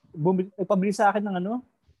 nagpabili sa akin ng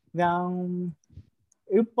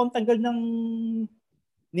yung pantanggal ng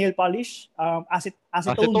nail polish,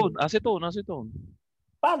 acetone. Acetone.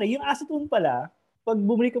 Pare, yung acetone pala, pag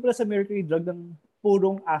bumili ka pala sa Mercury Drug ng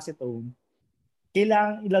purong acetone,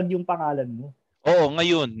 kailangan ilag yung pangalan mo. Oo,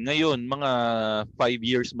 ngayon, mga 5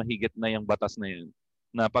 years mahigit na yung batas na yun,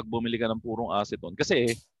 na pag bumili ka ng purong acetone.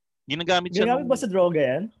 Kasi, ginagamit ba sa droga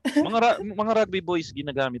yan? mga rugby boys,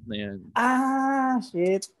 ginagamit na yan.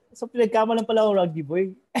 Shit. So, pinagkamalan pala ako rugby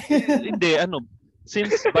boy. Hindi,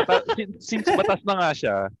 since batas na nga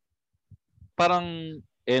siya, parang,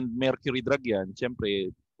 and Mercury Drug yan,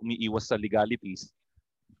 siyempre, umiiwas sa legalities.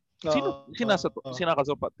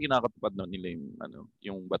 Kinakatupad na nila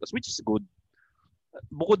yung batas, which is good.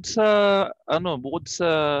 bukod sa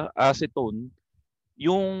acetone,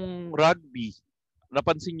 yung rugby,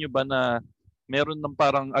 napansin nyo ba na meron ng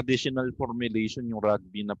parang additional formulation yung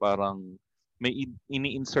rugby na parang may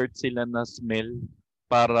ini-insert sila na smell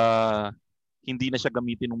para hindi na siya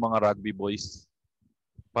gamitin ng mga rugby boys.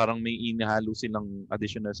 Parang may inihalo silang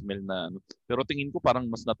additional smell na ano. Pero tingin ko parang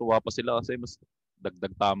mas natuwa pa sila kasi mas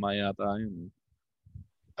dagdag tama yata yun.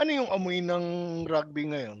 Ano yung amoy ng rugby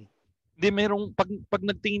ngayon? Hindi, merong, pag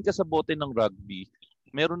nagtingin ka sa bote ng rugby,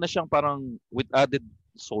 meron na siyang parang with added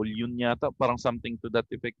soul yun yata. Parang something to that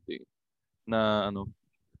effect eh. Na ano,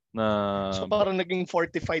 na... So parang naging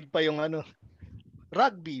fortified pa yung ano.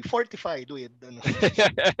 Rugby, fortified with ano.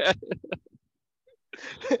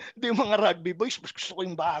 Di yung mga rugby boys, mas gusto ko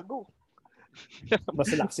yung bago. Mas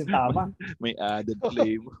laksin tama. May added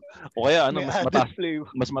flavor. O kaya ano, May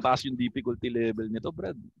mas mataas yung difficulty level nito,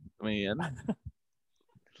 Brad. May ano.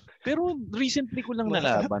 Pero recently ko lang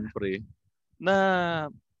nalaman, pre, na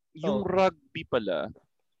yung rugby pala,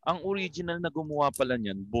 ang original na gumawa pala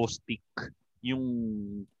niyan, Bostik,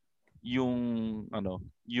 yung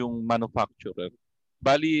manufacturer.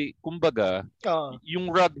 Bali, kumbaga,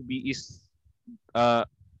 yung rugby is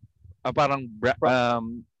parang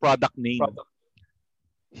product name.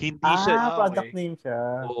 Hindi siya product name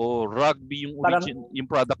siya. Oo, rugby yung origin, yung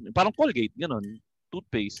product name. Parang Colgate, gano'n.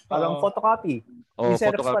 Toothpaste. Parang photocopy. Oh,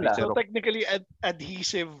 photocopy. So technically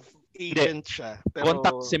adhesive agent siya. Pero...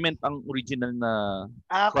 Contact cement ang original na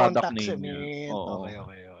product name niya. Oo.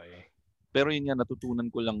 Okay. Pero yun nga, natutunan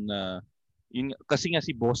ko lang na yun, kasi nga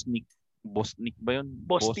si Bostik ba yun?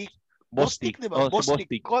 Bostik, di ba? Bostik.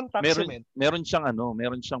 Contact cement. Meron siyang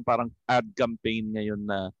parang ad campaign ngayon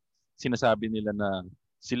na sinasabi nila na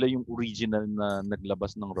sila yung original na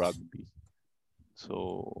naglabas ng rugby.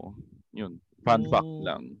 So, yun, fun fact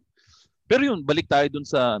lang. Pero yun, balik tayo dun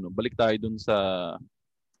sa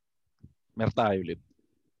Mertiolit.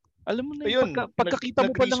 Alam mo na yun, pagkakita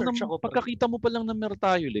mo pa lang ng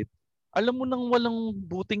Mertiolit, alam mo nang walang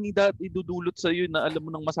buting idudulot sa iyo na alam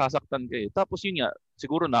mo nang masasaktan ka eh. Tapos yun nga,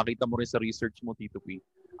 siguro nakita mo rin sa research mo, Tito P.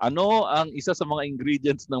 Ano ang isa sa mga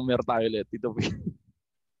ingredients ng Mertiolit, Tito P?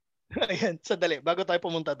 Ayan, sandali, bago tayo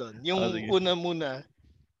pumunta doon. Yung una muna,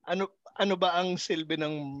 ano ba ang silbi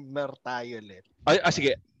ng Mertiolit?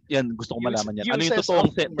 Sige. Yan, gusto ko malaman yan. Ano yung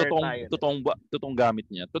totoong gamit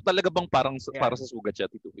niya? To talaga bang para sa sugat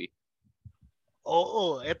siya, Tito P?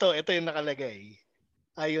 Oo, ito yung nakalagay.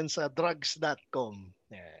 Ayon sa drugs.com.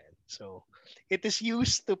 So, it is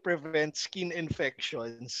used to prevent skin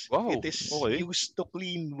infections. Wow, it is used to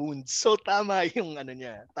clean wounds. So, tama yung ano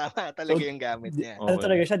niya. Tama talaga yung gamit niya. Ano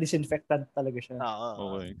talaga siya? Disinfectant talaga siya.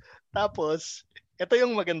 Oo. Okay. Tapos, ito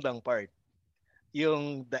yung magandang part.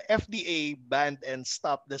 Yung the FDA banned and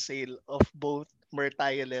stopped the sale of both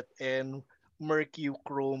Mertiolit and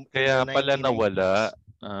mercurochrome. Kaya pala nawala.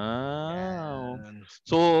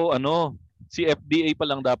 So, si FDA pa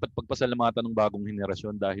lang dapat pagpasalamatan ng bagong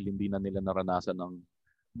henerasyon dahil hindi na nila naranasan ng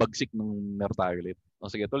bagsik ng Mertiolit.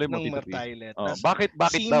 Sige, tuloy mo, Tito P. Bakit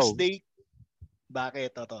daw?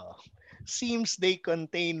 Bakit? Seems they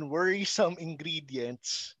contain worrisome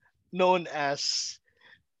ingredients known as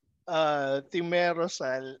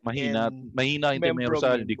thimerosal. Mahina yung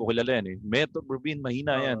thimerosal. Hindi ko kilala yan eh. Metobromine,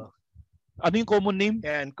 mahina yan. Ano yung common name?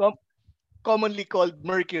 Yan, commonly called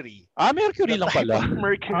mercury. Mercury lang pala.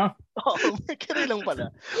 Mercury. Mercury lang pala.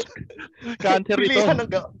 Cancer ito.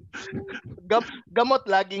 Gamot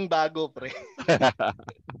laging bago, pre.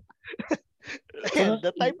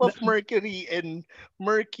 The type of mercury in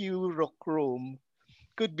mercurochrome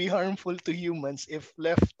could be harmful to humans if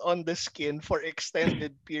left on the skin for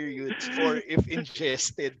extended periods or if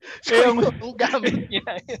ingested. So, yung gamit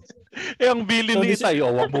niya. Ang bilin ni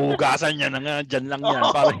tayo, huwag mo hugasan niya na nga, dyan lang yan.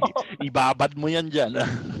 Para ibabad mo yan dyan.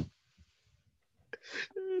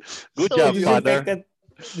 Good job, Father.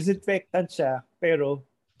 Disinfectant siya, pero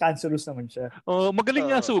cancerous naman siya.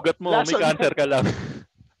 Magaling nga sugat mo, may cancer ka lang.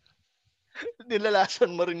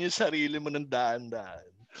 Nilalasan mo rin yung sarili mo ng daan-daan.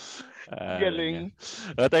 Galing.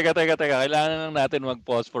 Teka. Kailangan lang natin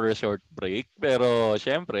mag-pause for a short break. Pero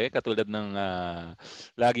syempre, katulad ng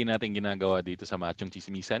lagi nating ginagawa dito sa Machong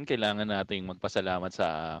Chismisan, kailangan nating magpasalamat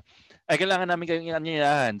kailangan namin kayong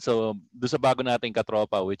inanyayahan. So, doon sa bago nating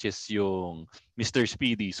katropa, which is yung Mr.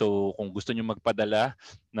 Speedy. So, kung gusto nyo magpadala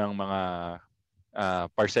ng mga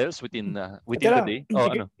parcels within the day.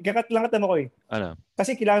 Ikakat lang mo ko eh. Ano?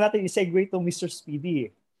 Kasi kailangan natin i-segue itong Mr.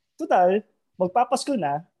 Speedy eh. Total, magpapasko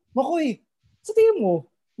na. Makoy, sa tingin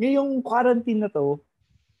mo, ngayong quarantine na to,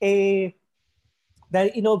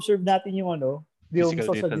 dahil in-observe natin yung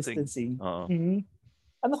social distancing.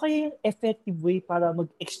 Ano kaya yung effective way para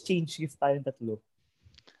mag-exchange gift tayong tatlo?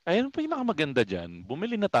 Ayun pa yung pinakamaganda dyan.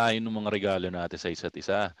 Bumili na tayo ng mga regalo natin sa isa't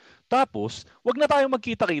isa. Tapos, wag na tayo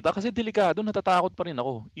magkita-kita kasi delikado, natatakot pa rin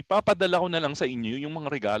ako. Ipapadala ko na lang sa inyo yung mga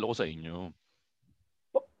regalo ko sa inyo.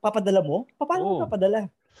 Papadala mo? Paano mo papadala?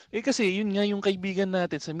 Kasi yun nga yung kaibigan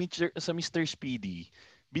natin sa Mr. Speedy,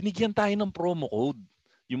 binigyan tayo ng promo code.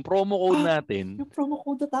 Yung promo code natin. Yung promo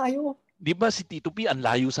code na tayo. Di ba si Tito P, ang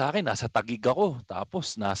layo sa akin, nasa Taguig ako.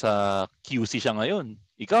 Tapos nasa QC siya ngayon.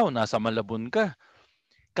 Ikaw, nasa Malabon ka.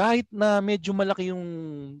 Kahit na medyo malaki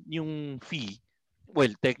yung fee,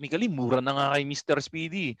 well, technically, mura na nga kay Mr.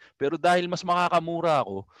 Speedy. Pero dahil mas makakamura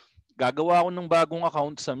ako, gagawa ko ng bagong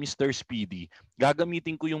account sa Mr. Speedy.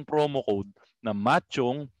 Gagamitin ko yung promo code na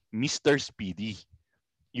Machong Mr. Speedy.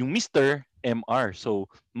 Yung Mr. MR. So,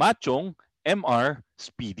 Machong MR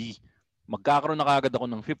Speedy. Magkakaroon na kagad ako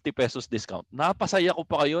ng 50 pesos discount. Napasaya ko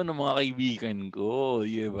pa kayo ng mga kaibigan ko.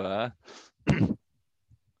 Diba?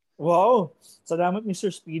 Wow! Salamat,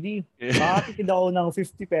 Mr. Speedy. Makatipid ako ng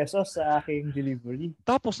 50 pesos sa aking delivery.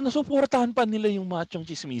 Tapos, nasuportahan pa nila yung Machong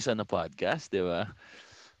Chismisa na podcast, di ba?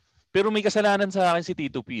 Pero may kasalanan sa akin si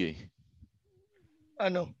Tito P eh.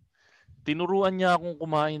 Ano? Tinuruan niya akong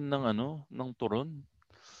kumain ng turon.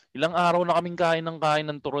 Ilang araw na kaming kain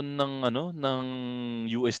ng turon ng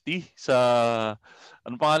UST sa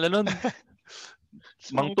ano pangalan nun?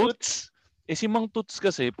 Mang Toots. Si Mang Toots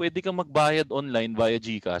kasi, pwede kang magbayad online via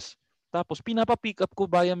GCash. Tapos, pinapa-pick up ko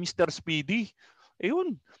via Mr. Speedy.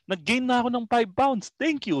 Ayun, nag-gain na ako ng 5 pounds.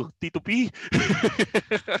 Thank you, Tito P.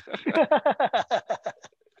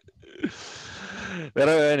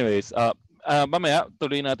 Pero anyways, mamaya,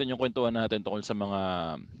 tuloy natin yung kwentuhan natin tungkol sa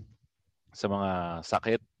mga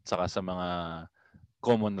sakit, saka sa mga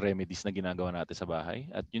common remedies na ginagawa natin sa bahay.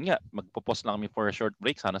 At yun nga, magpo-pause lang kami for a short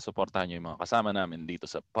break. Sana supportahan nyo yung mga kasama namin dito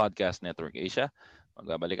sa Podcast Network Asia.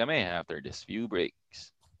 Magbabalik kami after this few breaks.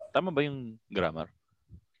 Tama ba yung grammar?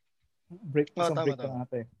 Break lang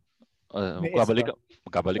natin.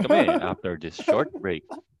 Magkabalik kami after this short break.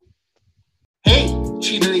 Hey,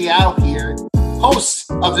 Chino Liao here, host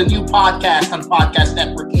of the new podcast on Podcast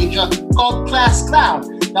Network Asia called Class Clown.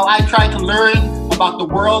 Now, I try to learn about the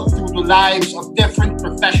world through the lives of different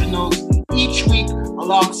professionals each week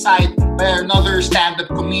alongside by another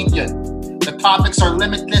stand-up comedian. The topics are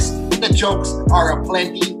limitless and the jokes are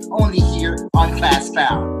aplenty only here on Class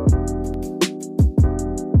Clown.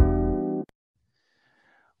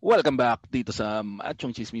 Welcome back dito sa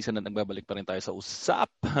Machong Chismisan na nagbabalik pa rin tayo sa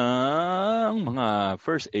usapang mga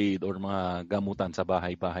first aid or mga gamutan sa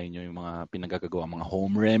bahay-bahay nyo, yung mga pinagagawa, mga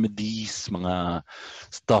home remedies, mga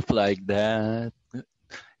stuff like that.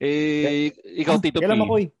 Ikaw, Tito P. Kailan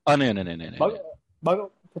ako Ano yun? Bago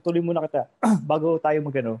patuloy muna kita, bago tayo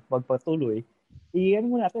magpatuloy,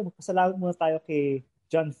 muna natin, magpasalamat muna tayo kay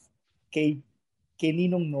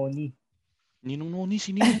Ninong Noni. Ninong Noni,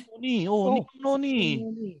 si Ninong Noni. Ninong Noni.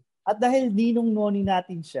 At dahil Ninong Noni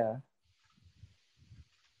natin siya,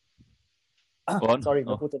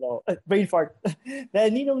 naputol ako. Brain fart.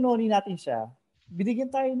 Dahil Ninong Noni natin siya,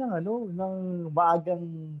 binigyan tayo ng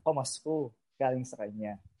maagang pamasko galing sa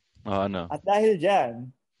kanya. At dahil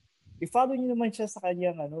diyan, i-follow niyo naman siya sa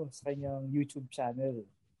kanyang YouTube channel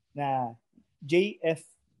na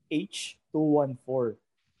JFH214.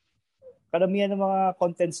 Karamihan ng mga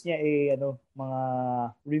contents niya mga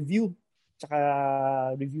review, tsaka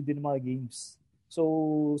review din ng mga games. So,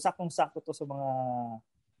 saktong-sakto to sa mga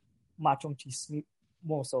machong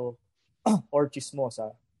chismoso or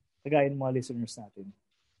chismosa, kagaya ng mga listeners natin.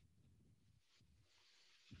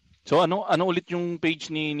 So, ano ulit yung page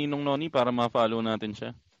ni Ninong Noni para ma-follow natin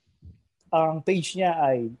siya? Ang page niya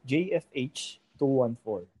ay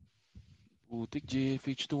JFH214. Putik,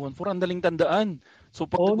 JFH214. Ang daling tandaan. So,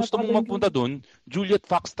 pag gusto mong magpunta doon, Juliet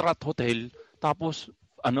Foxtrot Hotel, tapos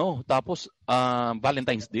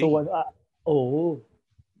Valentine's Day.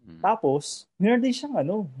 Tapos, meron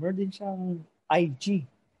din siyang IG.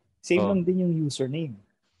 Same lang din yung username.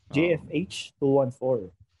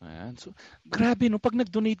 JFH214. Ayan. So, grabe, no? Pag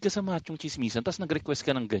nag-donate ka sa Machong Chismisan, tapos nag-request ka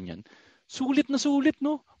ng ganyan, sulit na sulit,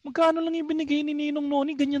 no? Magkano lang yung binigay ni Ninong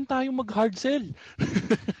Noni, ganyan tayo mag-hard sell.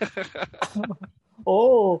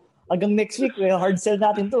 Hanggang next week, hard sell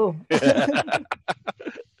natin to.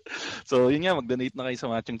 So, yun nga, mag-donate na kayo sa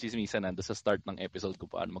Machong Chismisan. Nando sa start ng episode ko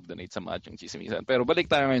paano mag-donate sa Machong Chismisan. Pero balik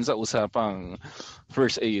tayo ngayon sa usapang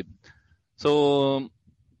first aid. So,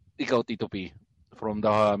 ikaw, Tito P, from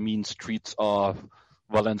the mean streets of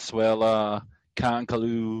Valenzuela,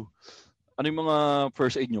 Cancalu, ano yung mga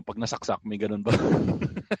first aid nyo? Pag nasaksak, may ganun ba?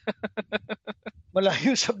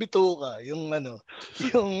 Malayo sa bituka. Yung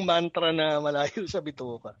mantra na malayo sa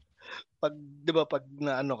bituka. Pag, di ba, pag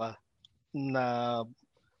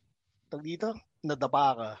tag dito,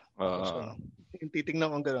 nadapa ka. So, yung titingnan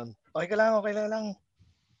ko gano'n. Okay ka lang.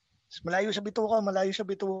 Malayo sa bituka.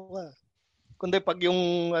 Kundi pag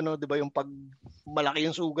yung, di ba, yung pag malaki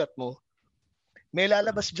yung sugat mo, may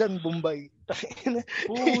lalabas dyan, Bombay.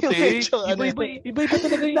 Puti. Iba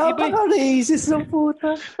talaga yung Napaka-racist ng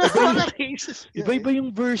puta. Iba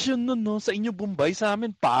yung version nun, no? Sa inyo, Bombay, sa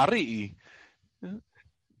amin, pare eh.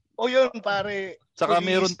 Yun, pare. Saka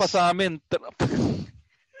meron pa sa amin.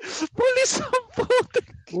 Police ang puti.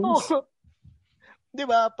 Di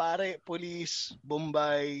ba, pare, police,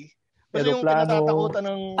 Bombay. Basta yung pinatatakutan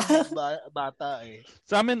ng bata eh.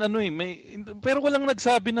 Sa amin, pero walang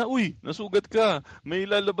nagsabi na, uy, nasugat ka. May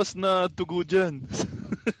lalabas na dugo dyan.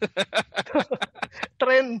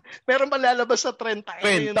 Trend. Meron ba lalabas sa trend?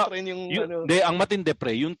 Hindi, ang matindi,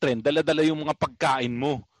 pre, yung trend, dala-dala yung mga pagkain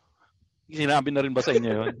mo. Sinabi na rin ba sa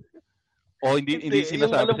inyo yun? O hindi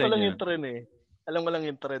sinasabi sa inyo? Alam ko lang yung trend eh. Alam mo lang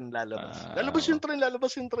yung trend lalabas.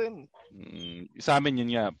 Lalabas yung trend. Sa amin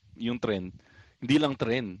yun nga, yung trend. Hindi lang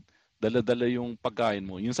trend. Dala-dala yung pagkain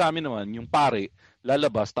mo. Yung sa amin naman, yung pare,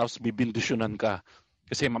 lalabas, tapos bibindusyonan ka.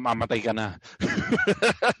 Kasi mamamatay ka na.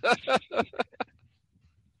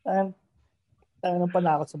 Tayo ng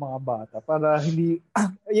panakot sa mga bata. Para hindi,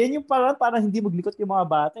 yan yung para hindi maglikot yung mga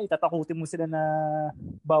bata. Tatakutin mo sila na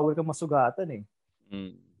bawal kang masugatan eh.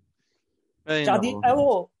 Tsaka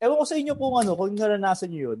ewan ko sa inyo kung naranasan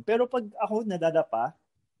nyo yun. Pero pag ako nadadapa,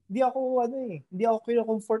 hindi ako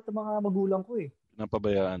kino-comfort ng mga magulang ko eh.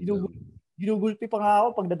 Napabayaan. Ginugulpi pa nga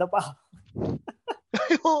ako pag nadapa.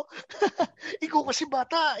 Ikaw kasi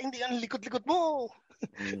bata, hindi ang likot-likot mo.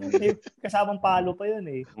 Kasamang palo pa yun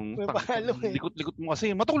eh. May palo eh. Likot-likot mo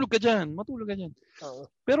kasi, matulog ka dyan.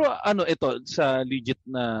 Pero ito, sa legit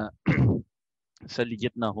na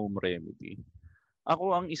home remedy,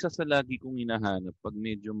 ako ang isa sa lagi kong hinahanap pag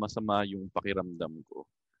medyo masama yung pakiramdam ko.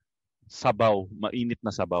 Sabaw, mainit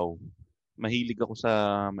na sabaw. Mahilig ako sa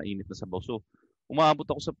mainit na sabaw. So, umaabot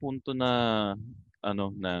ako sa punto na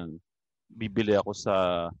na bibili ako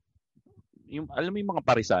sa alam mo yung mga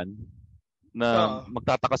parisan na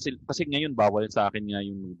magtataka sila kasi ngayon bawal sa akin nga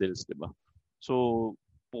yung noodles, 'di ba? So,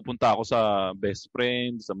 pupunta ako sa Best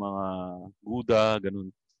Friend, sa mga Guda,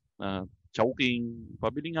 ganun. Chowking,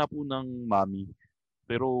 pabili nga po ng mami.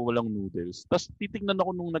 Pero walang noodles. Tapos titingnan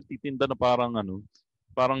ako nung nagtitinda na parang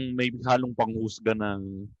may halong panghusga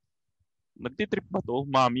ng nagtitrip ba to?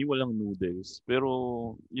 Mami, walang noodles. Pero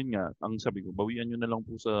yun nga, ang sabi ko, bawian nyo na lang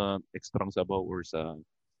po sa extrang sabaw or sa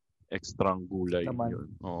extrang gulay.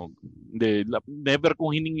 Yun. Hindi, never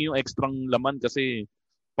kong hiningi yung extrang laman kasi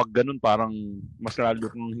pag ganun parang mas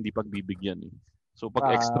lalo kong hindi pagbibigyan eh. So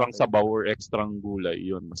pag extrang sabaw or extrang gulay,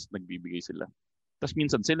 yun, mas nagbibigay sila. Tapos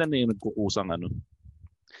minsan sila na yung nagkukusang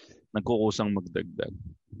magdagdag.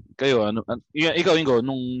 Kayo, ikaw, Ingo,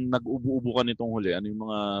 nung nag-ubo-ubo ka nitong huli, ano yung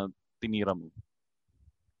mga tinira mo?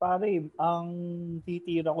 Pare, ang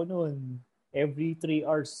titira ko noon, every 3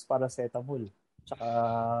 hours paracetamol. Tsaka,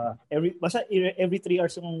 every 3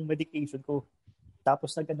 hours yung medication ko.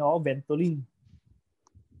 Tapos ako, Ventolin.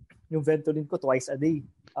 Yung Ventolin ko twice a day.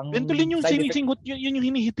 Ventolin yung sinisinghot, yun yung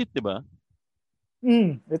hinihitit, di ba?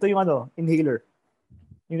 Ito yung inhaler.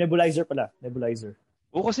 Yung nebulizer pala, nebulizer.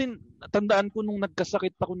 O kasi tandaan ko nung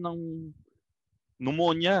nagkasakit ako ng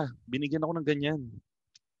pneumonia, binigyan ako ng ganyan.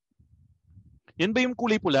 Yan ba yung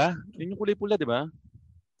kulay pula? Yan yung kulay pula, di ba?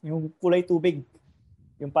 Yung kulay tubig.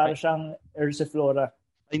 Yung para siyang Ersiflora.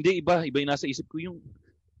 Hindi, iba yung nasa isip ko.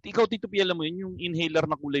 Ikaw, Tito P, alam mo yun, yung inhaler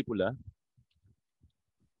na kulay pula?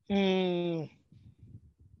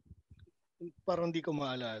 Parang hindi ko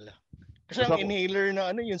maalala. Kasi ang inhaler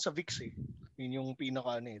na yun sa Vicks eh. Yun yung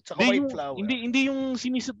pinaka Tsaka white flower. Hindi yung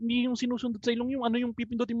sinusundot sa ilong, yung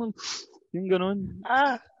pipindutin mo yung ganun.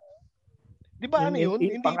 Di ba yun?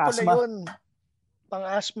 Hindi pula yun.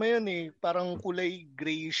 Pang-asthma yun eh. Parang kulay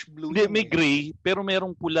grayish blue. Hindi, may gray, pero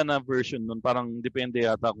merong pula na version nun. Parang depende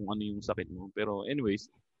yata kung ano yung sakit mo. Pero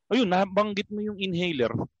anyways, nabanggit mo yung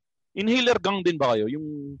inhaler. Inhaler gang din ba kayo?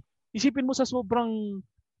 Yung isipin mo sa sobrang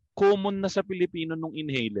common na sa Pilipino nung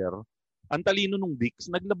inhaler, ang talino nung Vicks,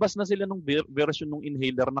 naglabas na sila nung version nung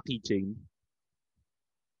inhaler na keychain.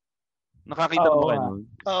 Nakakita mo kayo nun?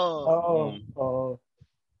 Oo.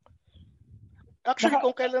 Actually,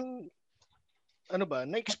 kung kailan,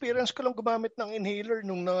 na-experience ko lang gumamit ng inhaler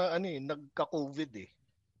nung nagka-COVID eh.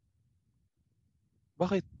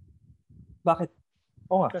 Bakit?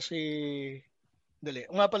 Oo nga. Kasi,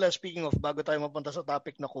 nga pala, speaking of, bago tayo mapunta sa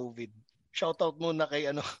topic na COVID, shoutout muna kay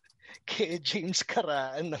kay James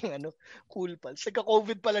Karaan ng Cool Pals.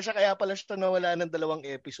 Nagka-COVID pala siya, kaya pala siya nawala ng 2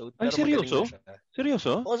 episode. Ay, seryoso?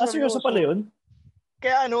 Seryoso? Seryoso pala yun?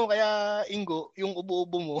 Kaya Ingo, yung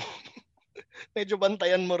ubo-ubo mo, medyo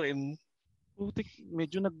bantayan mo rin. Putik,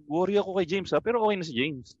 medyo nag-worry ako kay James pero okay na si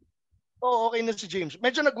James. Oo, okay na si James.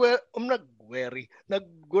 Medyo nag-worry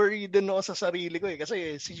din ako sa sarili ko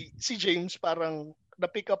kasi si James parang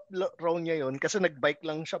na-pick up raw niya yon kasi nag-bike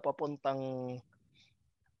lang siya papuntang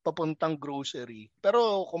grocery.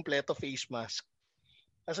 Pero kompleto face mask.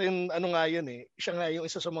 Kasi ano nga yun siya nga yung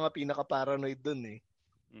isa sa mga pinaka-paranoid dun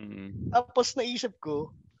Tapos naisip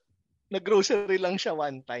ko, nag-grocery lang siya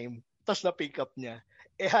one time. Tapos na-pick up niya.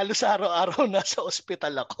 Halos araw-araw nasa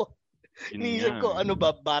ospital ako. Iniisip ko, ano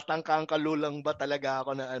ba, batang kangkalo lang ba talaga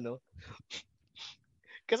ako na ano?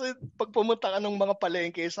 Kasi pag pumunta ka ng mga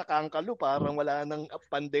palengke sa kangkalo, parang wala nang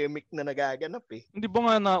pandemic na nagaganap Hindi ba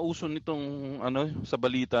nga nauso nitong, sa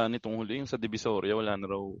balita nitong huli, yung sa Divisoria, wala na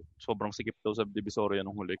raw, sobrang sikip daw sa Divisoria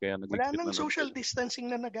nung huli, kaya wala nang social distancing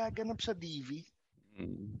na nagaganap sa DV.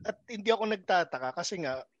 At hindi ako nagtataka kasi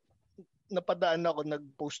nga, napadaan ako,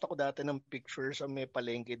 nag-post ako dati ng picture sa may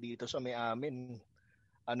palengke dito sa may amin.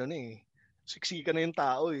 Siksika na yung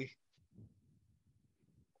tao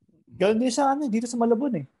Ganun din sa dito sa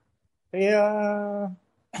Malabon Kaya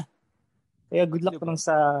good luck naman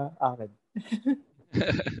sa akin.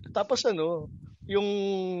 Tapos yung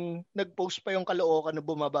nag-post pa yung Caloocan na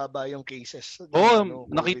bumababa yung cases.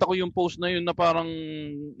 Nakita ko yung post na yun na parang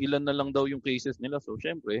ilan na lang daw yung cases nila. So,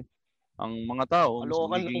 syempre, ang mga tao,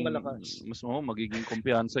 mas magiging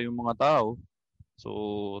kumpiyansa yung mga tao.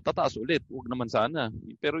 So, tataas ulit. Huwag naman sana.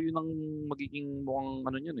 Pero yun ang magiging mukhang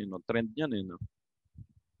trend niyan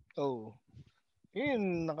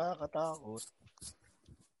Yun, nakakatakot.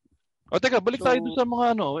 Teka, balik tayo dun sa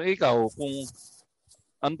mga ikaw, kung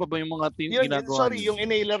ano pa ba yung mga ginagawa? Sorry, yung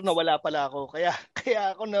inhaler na wala pala ako. Kaya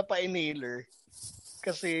ako napa-inhaler.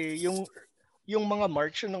 Kasi yung mga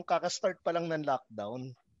March, nung kakastart pa lang ng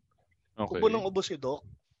lockdown, ubo ng ubo si Doc.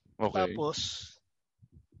 Okay. Tapos,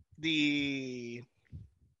 dito.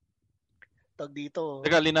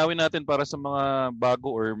 Teka, linawin natin para sa mga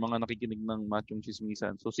bago or mga nakikinig ng Machong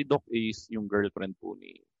Chismisan. So, si Doc is yung girlfriend po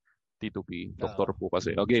ni T2P. Doktor po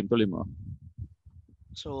kasi. Game, tuloy mo.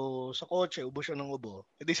 So, sa kotse, ubo siya ng ubo.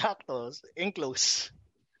 Edi sakto, enclose.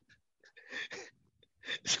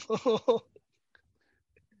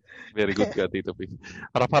 Very good ka, T2P.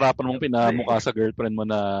 Harap-harapan mong pinamukha sa girlfriend mo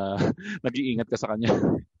na nag-iingat ka sa kanya.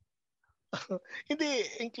 Hindi,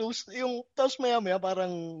 enclosed. Tapos maya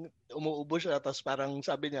parang umuubo siya. Tapos parang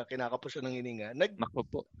sabi niya, kinakapos siya ng hininga. Nako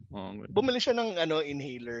po. Bumili siya ng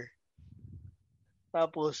inhaler.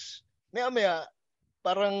 Tapos, maya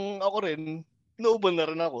parang ako rin, naubo na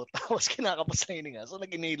rin ako. Tapos kinakapos ng hininga. So,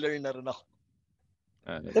 nag-inhaler na rin ako.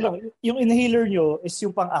 Yung inhaler nyo is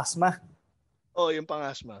yung pang-asthma? Yung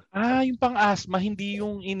pang-asthma. Yung pang-asthma, hindi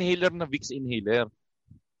yung inhaler na Vicks inhaler.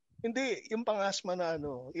 Hindi, yung pang-asthma na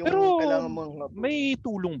yung pero kailangan mong... may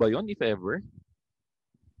tulong ba yon if ever?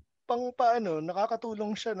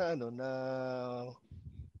 Nakakatulong siya na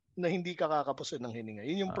na hindi ka kakapusin ng hininga.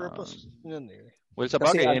 Yun yung purpose yun Well, sa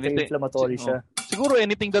bagay, kasi anti-inflammatory siya. Siguro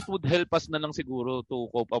anything that would help us na lang siguro to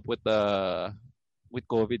cope up with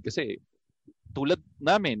COVID kasi tulad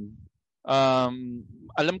namin,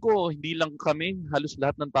 alam ko hindi lang kami, halos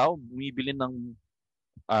lahat ng tao bumibili ng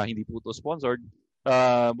hindi po to sponsored,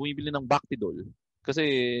 bumibili ng Bactidol. Kasi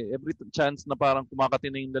every chance na parang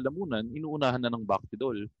kumakati na yung lalamunan, inuunahan na ng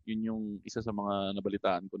Bactidol. Yun yung isa sa mga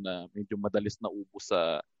nabalitaan ko na medyo madalis na ubos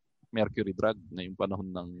sa mercury drug na yung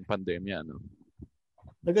panahon ng pandemya.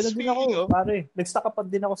 Nagano'n din ako, pare. Nag-stock up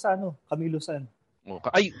din ako sa Camilusan.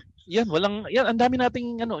 Ay, yan, ang dami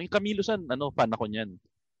nating yung Camilusan, fan ako niyan.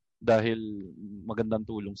 Dahil magandang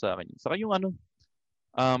tulong sa akin. Saka yung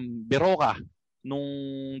Beroka, nung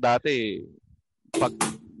dati, pag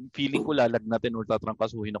feeling ko lalagnatin or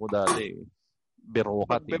tatrangkasuhin ako dati,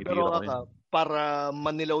 Beroka, Beroka ka para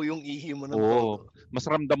manilaw yung ihi mo ng todo. Mas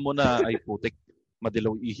ramdam mo na, ay putik,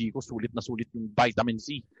 madilaw ihi ko, sulit na sulit yung vitamin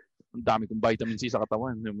C. Ang dami kong vitamin C sa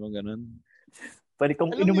katawan. Yung mga ganun. Pwede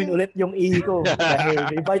kong inumin ulit yung ihi ko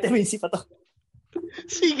dahil may vitamin C pa to.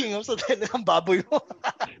 Sige nga, sa tayo ng baboy mo.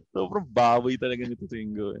 Sobrang baboy talaga nito,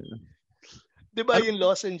 Tingo. Diba yung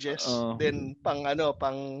lozenges, then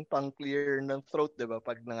pang clear ng throat, diba,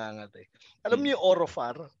 pag nangangati. Alam niyo yung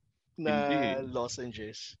Orofar na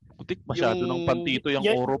lozenges? Putik, masyado ng pantito yung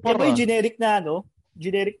Orofar. Yan ba yung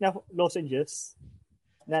generic na lozenges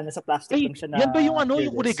na nasa plastic lang siya na... Yan ba yung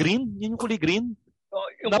yung kulay green? Yan yung kulay green?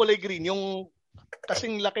 Yung kulay green, yung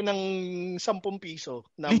kasing laki ng 10 piso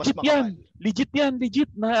na mas makapal. Legit yan.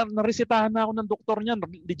 Na-resetahan na ako ng doktor niyan.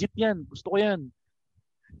 Legit yan. Gusto ko yan.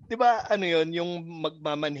 Di ba ano yun, yung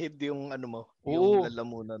magmamanhid yung ano mo, yung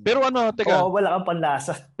lalamunan. Pero teka. Wala kang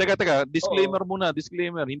panlasa. Teka, disclaimer muna,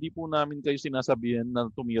 disclaimer. Hindi po namin kayo sinasabihan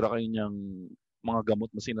na tumira kayo niyang mga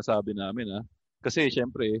gamot na sinasabi namin, ha? Kasi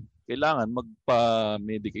syempre, kailangan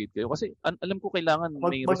magpa-medicate kayo. Kasi alam ko kailangan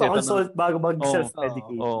may reseta magpa-consult bago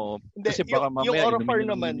mag-self-medicate. Kasi baka mamaya yung Orophar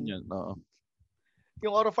naman, yan.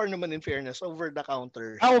 Yung Orophar naman in fairness, over the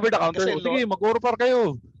counter. Over the counter? Sige, mag-Orophar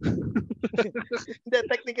kayo. Hindi,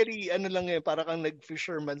 technically, ano lang para kang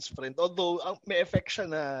nag-fisherman's friend. Although, may effect siya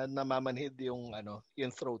na namamanhid yung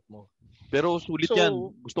throat mo. Pero sulit yan.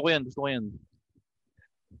 Gusto ko yan.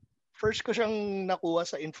 First ko siyang nakuha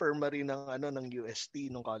sa infirmary ng UST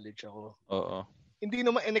nung college ako. Oo. Hindi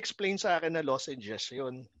naman in-explain sa akin na lozenges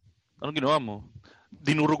yun. Anong ginawa mo?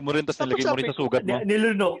 Dinurog mo rin tapos nilagay mo rin sa sugat mo?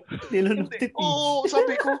 Nilunok. Oo,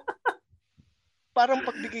 sabi ko. Parang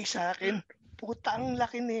pagbigay sa akin, puta, ang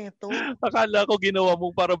laki nito. Akala ko ginawa mo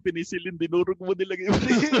parang pinisilin, dinurog mo, nilagay mo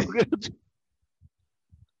rin sa sugat.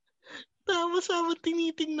 Tapos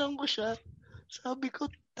tinitingnan ko siya. Sabi ko,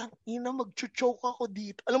 tangina, mag-choke ako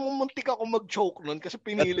dito. Alam mo, muntik ako mag-choke nun kasi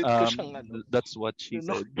pinilit ko siyang That's what she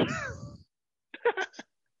said.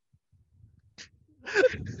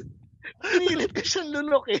 Pinilit ko siyang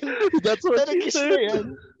lunokin. That's what she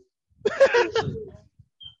said.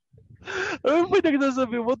 Ano ba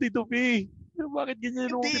nagsasabi mo, Tito P? Bakit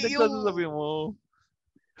ganyan yung pinagsasabi mo?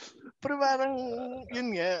 Pero parang,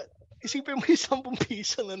 yun nga, isipin mo 10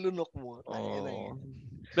 piso na lunok mo.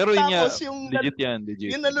 Pero yun nga, legit.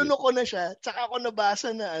 Legit. Yung nalunok ko na siya, tsaka ako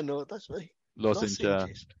nabasa na tapos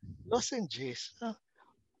lozenges.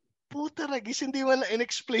 Puta ragis, hindi mo na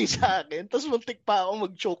in-explain sa akin. Tapos muntik pa ako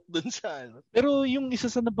mag-choke dun sa Pero yung isa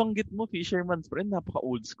sa nabanggit mo, Fisherman's Friend,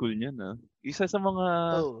 napaka-old school niya na. Isa sa mga,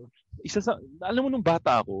 alam mo nung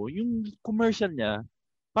bata ako, yung commercial niya,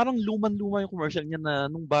 parang luman-luma yung commercial niya na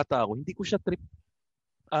nung bata ako, hindi ko siya trip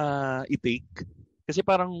i-take. Kasi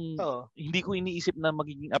parang hindi ko iniisip na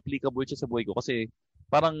magiging applicable siya sa buhay ko. Kasi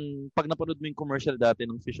parang pag napanood mo yung commercial dati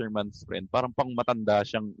ng Fisherman's Friend, parang pang matanda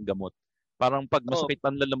siyang gamot. Parang pag masakit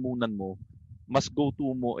ang lalamunan mo, mas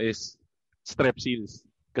go-to mo is Strepsils.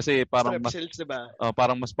 Kasi parang Strepsils, diba?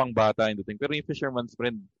 Parang mas pang bata yung dating. Pero yung Fisherman's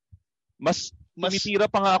Friend, mas tumitira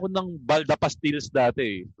pa nga ako ng Balda Pastilles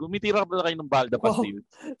dati. Tumitira pa kayo ng Balda Pastilles.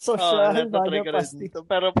 Balda Pastilles.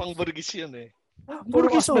 Pero pang burgis yun eh.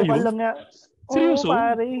 Burgis ba yun? Lang nga. Seryoso?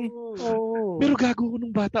 Pare. Pero gago ko nung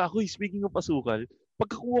bata ako, speaking of asukal,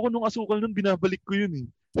 pagkakuha ko nung asukal nun, binabalik ko yun eh.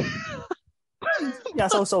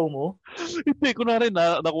 Yasaw-saw mo? Hindi, kunwari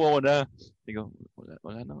nakuha ko na. Tingnan,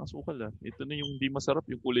 wala nang asukal ah. Ito na yung di masarap,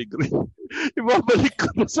 yung kulay green. Ibabalik ko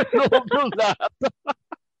na sa loob ng lahat.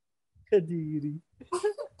 Kadiri.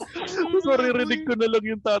 So, ririnig ko na lang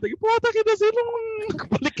yung tatay. Puta kita sinong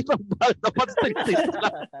nagbalik ng Balda Pastilles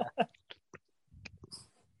lang.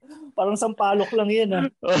 Parang sampalok lang yan ah.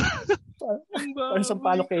 Parang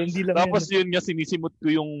sampalok candy lang. Tapos yun nga, sinisimot ko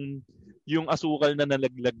yung asukal na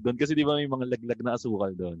nalaglag doon. Kasi di ba may mga laglag na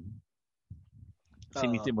asukal doon?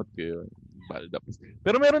 Sinisimot ko yun. Balda Pastilles.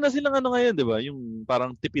 Pero meron na silang ngayon, di ba? Yung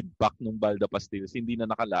parang tipid pack ng Balda Pastilles. Hindi na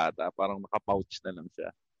nakalata. Parang naka-pouch na lang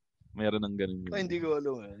siya. Meron ng ganun yun. Hindi ko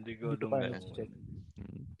alam.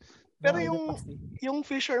 Pero yung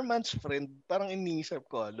Fisherman's Friend, parang iniisip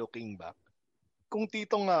ko, looking back, kung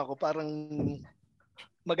tito nga ako, parang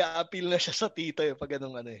mag-a-appeal na siya sa tito pag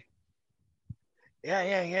ganun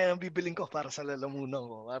Yan, ang bibiling ko para sa lalamunan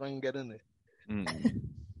ko. Parang ganun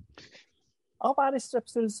Ako pare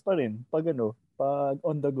Strepsils pa rin, pag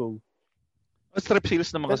on the go.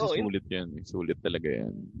 Strepsils naman kasi sulit yan. Sulit talaga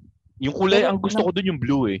yan. Yung kulay, ang gusto ko dun yung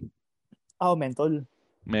blue eh. Menthol.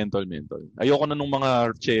 Menthol. Ayoko na nung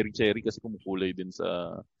mga cherry kasi kumukulay din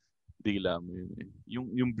sa dila mo yun eh.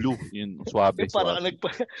 Yung blue, yun, suabe.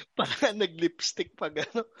 Parang nag-lipstick pag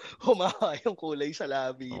humawa yung kulay sa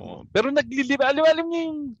labi mo. Pero alam niyo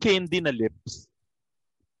yung candy na lips?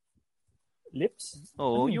 Lips?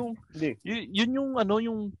 Oo, yun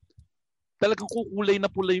yung talagang kukulay na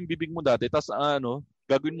pula yung bibig mo dati. Tapos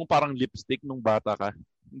gagawin mo parang lipstick nung bata ka.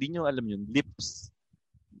 Hindi nyo alam yun. Lips.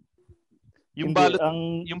 Yung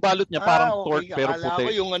balot niya parang torque pero puti.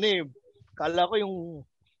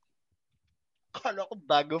 Kala ko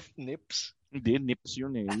bag of nips. Hindi, nips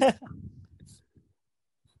yun eh.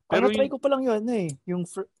 Pero try ko pa lang yun yung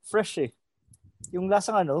fresh eh. Yung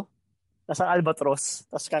lasang lasang albatros.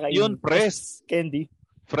 Tapos kakainin. Yun, fresh. Candy.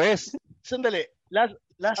 Fresh. Sandali.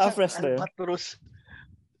 Lasang fresh albatros.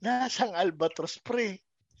 Lasang albatros, pre.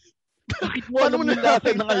 Bakit mo alam yung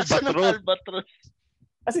lasa ng albatros?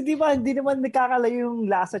 Kasi di ba, hindi naman nagkakalayo yung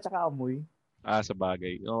lasa tsaka amoy. Sa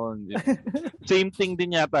bagay. Same thing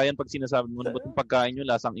din yata yan pag sinasabi mo na ba't yung pagkain nyo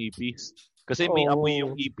lasang ipis? Kasi may amoy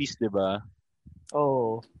yung ipis, di ba?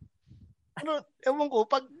 Oo. Ewan ko,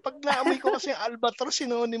 pag naamoy ko kasi yung albatros,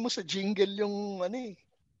 sinunin mo sa jingle yung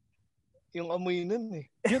yung amoy nun eh.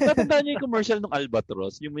 Yung tatandaan niyo yung commercial ng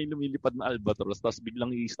albatros, yung may lumilipad na albatros, tapos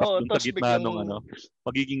biglang i-stop dun sa gitna nung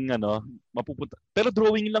magiging mapupunta. Pero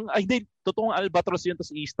drawing lang, hindi, totoong albatros yun,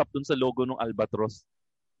 tapos i-stop dun sa logo ng albatros.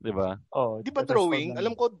 Diba? Di ba drawing?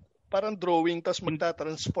 Alam ko, parang drawing, tapos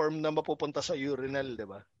magta-transform na mapupunta sa urinal,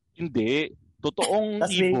 diba? Hindi. Totoong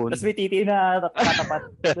ibon. Tapos may titi na tatapat.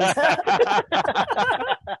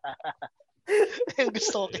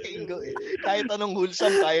 Gusto ko kay Ingo eh. Kahit anong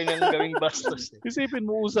wholesome, kaya niyang gawing bastos eh. Isipin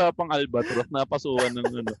mo usapang albatros, napasuhan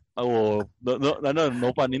ng no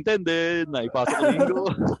pun intended, na ipasok ng Ingo.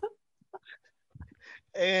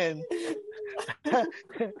 And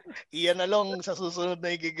iyan na lang sa susunod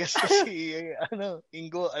na igigas ko si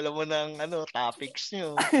Ingo, alam mo ng topics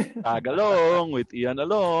nyo. Tagalong with Ian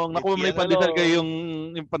Along. Nakuha mo na yung pandesal kayo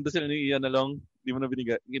yung pandesal ni Ian Along. Hindi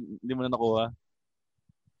mo na nakuha.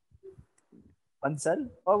 Pansal?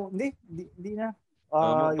 Hindi na.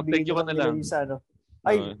 Thank you ka na lang.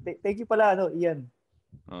 Thank you pala Ian.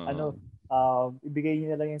 Ibigay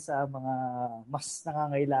niyo na lang yan sa mga mas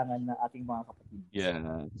nangangailangan na ating mga kapatid.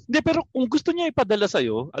 Yeah. Hindi, pero kung gusto niya ipadala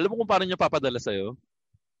sa'yo, alam mo kung paano niya papadala sa'yo?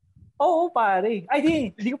 Oo, pare. Ay,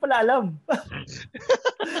 hindi ko pala alam.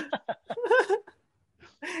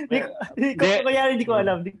 Hindi ko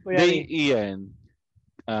alam. Ian,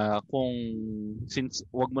 kung since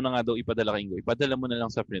wag mo na nga daw ipadala kay Ingo, ipadala mo na lang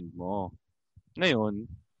sa friend mo. Ngayon,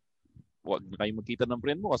 wag na kayo magkita ng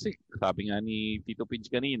friend mo kasi sabi nga ni Tito Pidge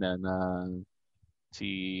kanina na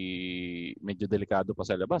medyo delikado pa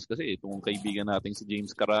sa labas kasi itong kaibigan nating si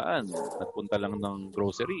James Karaan nagpunta lang ng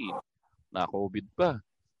grocery na COVID pa.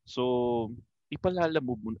 So,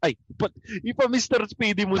 ipalalamove mo. Ay, ipa Mr.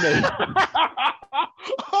 Speedy mo na.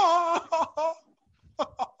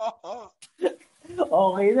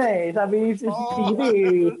 Okay na eh. Sabi ni si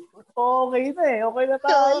Speedy okay na eh. Okay na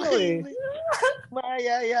tayo eh.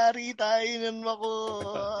 Mayayari tayo nun ako.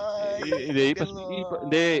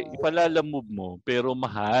 Hindi, ipalalamove mo pero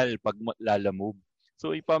mahal pag lalamove.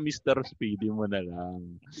 So ipa Mr. Speedy mo na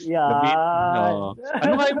lang. Yan.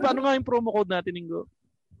 Ano nga yung promo code natin, Ingo?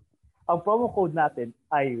 Ang promo code natin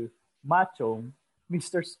ay Machong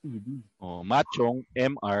Mr. Speedy. Machong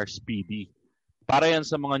MR Speedy. Para yan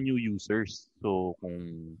sa mga new users. So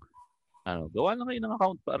kung gawa lang kayo ng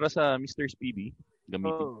account para sa Mr. Speedy,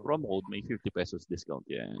 gamitin promo code, may 50 pesos discount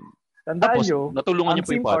yan. Tandaan nyo, natulungan niyo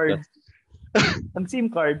po yung podcast. Ang SIM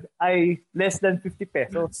card ay less than 50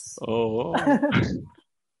 pesos. Oo.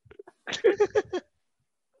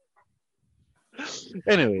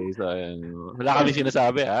 Anyway, so wala kami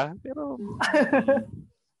sinasabi pero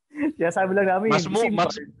sinasabi lang namin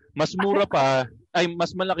mas mura pa, ay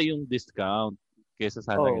mas malaki yung discount kaysa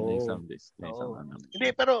sa halaga ng isang discount.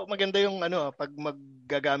 Hindi, pero maganda yung pag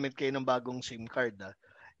maggagamit kayo ng bagong SIM card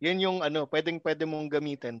yan yung pwede mong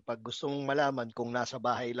gamitin pag gusto mong malaman kung nasa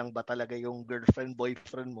bahay lang ba talaga yung girlfriend,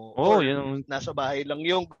 boyfriend mo or nasa bahay lang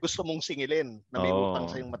yung gusto mong singilin na may utang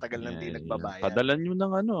sa yung matagal nang di nagbabayad.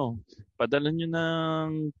 Padalan nyo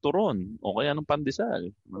ng turon o kaya ng pandesal,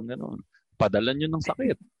 mga ganon. Padalan nyo ng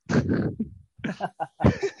sakit.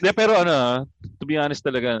 Pero to be honest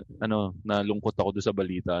talaga, nalungkot ako doon sa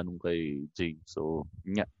balita nung kay James. So,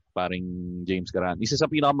 paring James Karaan. Isa sa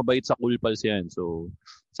pinakamabait sa Cool Pals yan. So,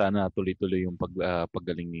 sana tuloy-tuloy yung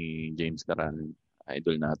paggaling ni James Karaan.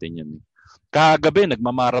 Idol natin yan. Kagabi,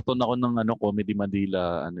 nagmamarathon ako ng Comedy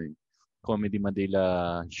Manila, Comedy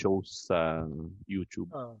Manila shows sa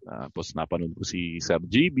YouTube. Tapos napanood ko si Sir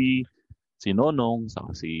GB, si Nonong,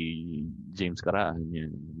 saka si James Karaan.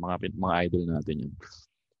 Yan. Mga idol natin yan.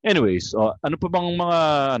 Anyways, ano pa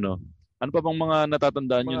bang mga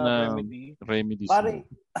natatandaan nyo na remedies? Pare,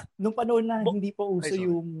 nung panahon na hindi pa uso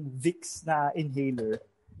yung Vicks na inhaler,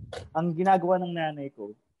 ang ginagawa ng nanay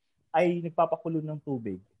ko ay nagpapakulo ng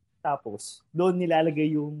tubig. Tapos, doon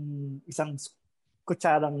nilalagay yung isang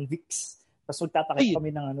kutsarang Vicks. Tapos magtatakip kami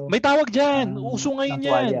ng May tawag dyan! Uso ngayon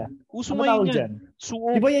yan! Uso ngayon yan!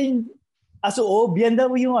 Suob! Di ba yan? Suob! Yan daw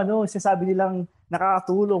yung sinasabi nilang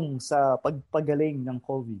nakakatulong sa pagpagaling ng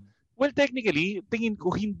COVID. Well, technically, tingin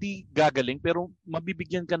ko hindi gagaling pero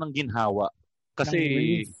mabibigyan ka ng ginhawa. Kasi,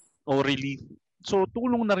 relief. So,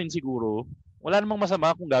 tulong na rin siguro. Wala namang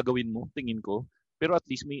masama kung gagawin mo, tingin ko. Pero at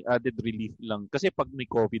least may added relief lang. Kasi pag may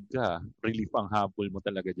COVID ka, relief ang habol mo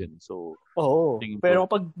talaga dyan. So, pero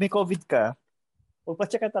pag may COVID ka,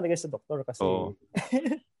 magpa-check ka talaga sa doktor kasi...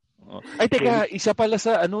 Ay, teka, isa pala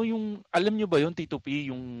sa yung, alam nyo ba yun, Tito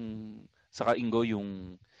P, yung saka Ingo,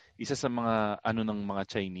 yung isa sa mga ng mga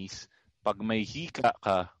Chinese, pag may hika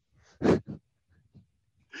ka,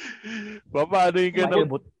 paano yung gano'n?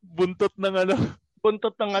 Buntot ng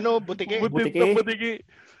Buntot ng butike. Buntot ng butike.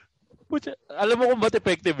 Alam mo kung ba't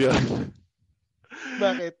effective yun?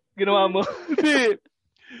 Bakit? Ginawa mo? Hindi.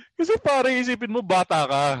 Kasi parang isipin mo, bata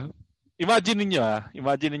ka. Imagine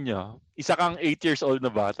ninyo, isa kang 8 years old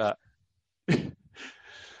na bata.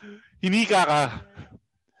 Hinika ka.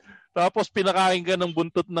 Tapos pinakain ka ng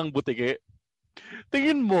buntot ng butike.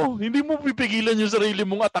 Tingin mo, hindi mo pipigilan yung sarili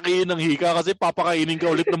mong atakihin ng hika kasi papakainin ka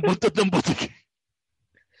ulit ng buntot ng butike.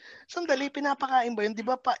 Sandali, pinapakain ba yun? Di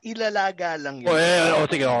ba pa ilalaga lang yun?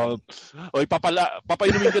 Sige.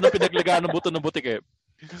 Papainumin ka ng pinaglagaan ng buntot ng butike.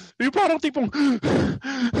 Yung parang tipong,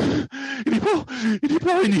 hindi po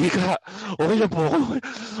ako hinihika. Okay lang po ako.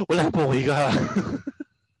 Wala po ako hika.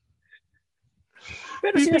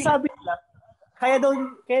 Pero sinasabi nila, kaya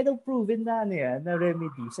daw proven na na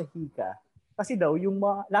remedy sa hika. Kasi daw, yung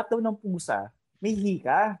lahat daw ng pusa, may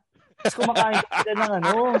hika. Tapos kumakain sila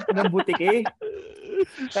ng butike.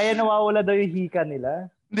 Kaya nawawala daw yung hika nila.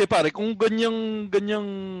 Hindi pare, kung ganyang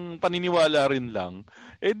paniniwala rin lang,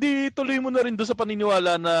 di tuloy mo na rin doon sa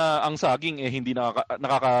paniniwala na ang saging hindi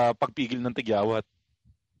nakakapagpigil ng tigyawat.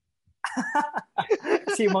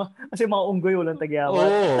 kasi mga unggoy walang tigyawat.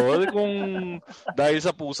 Oo, kung dahil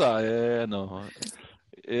sa pusa,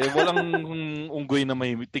 walang unggoy na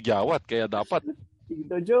may tigyawat, kaya dapat.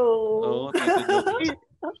 Tito Joe. Oo, Tito Joe.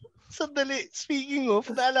 Sandali, speaking of,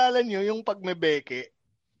 naalala nyo yung pag may beke?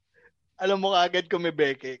 Alam mo kaagad kung may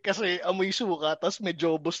beke. Kasi amoy suka, tapos may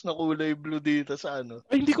jobos na kulay blue dito sa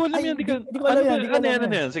Ay, hindi ko alam yan. Hindi ko alam yan.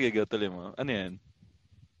 Ano yan? Sige, go, tuloy mo. Ano yan?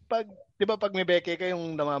 Di ba pag may beke ka,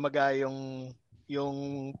 yung namamaga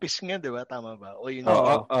yung pisnga, di ba? Tama ba? O yun.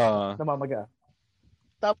 Namamaga.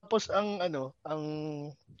 Tapos ang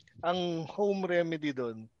home remedy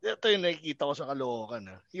doon, ito yung nakikita ko sa Caloocan.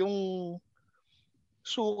 Yung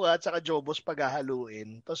suka at saka jobos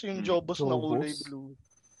paghahaluin. Tapos yung jobos na kulay blue,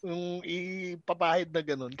 yung ipapahid na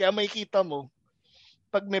ganun. Kaya makikita mo,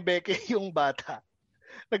 pag may beke yung bata,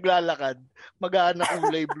 naglalakad, magaan na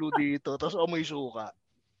kulay blue dito, tapos amoy suka.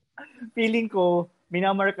 Feeling ko,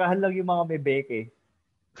 minamarkahan lang yung mga may beke.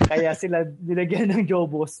 Kaya sila nilagyan ng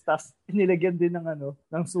jobos, tapos nilagyan din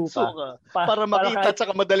ng suka. Para makita at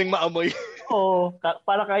saka madaling maamoy. Oo,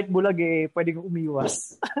 para kahit bulag pwedeng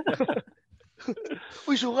umiwas.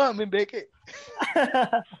 Uy, suka, may beke.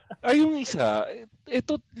 Ay, yung isa,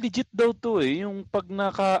 ito legit daw to yung pag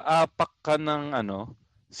nakaapak ka ng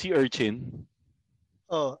sea urchin.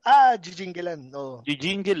 Jijinggilan.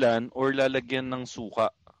 Jijinggilan or lalagyan ng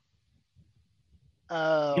suka.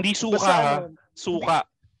 Hindi suka suka.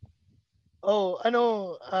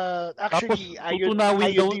 Actually,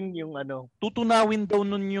 tutunawin yung Tutunawin daw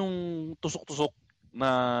nun yung tusok-tusok na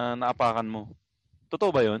naapakan mo.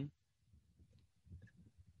 Totoo ba yun?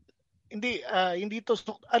 Hindi to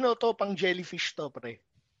pang jellyfish to, pre.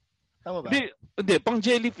 Tama ba? Hindi, pang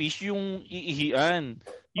jellyfish yung iihian.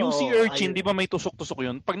 Yung sea urchin, di ba may tusok-tusok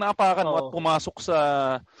yun? Pag naapakan mo at pumasok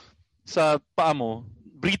sa paa mo,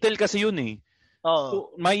 brittle kasi yun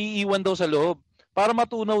So, maiiwan daw sa loob. Para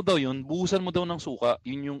matunaw daw yun, buhusan mo daw ng suka.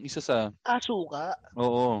 Yun yung isa sa... suka?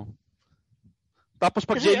 Oo. Tapos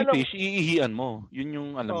pag kasi jellyfish, iihian mo. Yun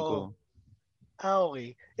yung alam ko.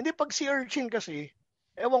 Okay. Hindi, pag sea urchin kasi,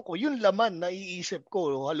 ewan ko, yung laman, naiisip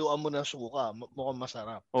ko, haluan mo ng suka, mukhang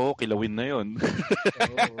masarap. Oo, kilawin na yun.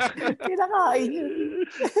 Kinakain yun.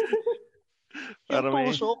 Yung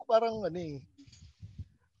tusok, parang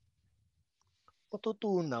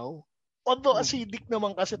matutunaw. Although acidic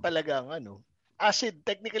naman kasi talaga ang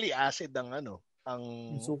technically acid ang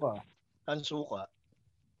suka. Ang suka.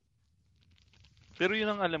 Pero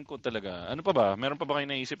yun ang alam ko talaga. Ano pa ba? Meron pa ba kayo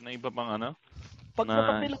naisip na iba pang Pag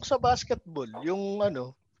natapilok sa basketball, yung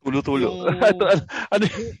Tulo-tulo.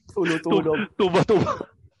 Tulo-tulo. Tuba-tuba.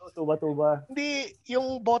 Tuba-tuba. Hindi,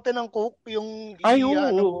 yung bote ng Coke, yung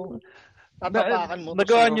tatapakan mo.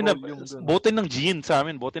 Nagawa nyo na, bote ng gin sa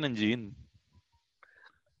amin, bote ng gin.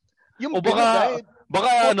 Yung baka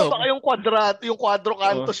yung quadro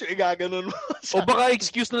cantos yung igaganon mo. O baka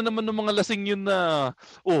excuse na naman ng mga lasing yun na,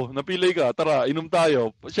 napilay ka, tara, inom tayo.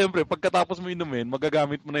 Siyempre, pagkatapos mo inumin,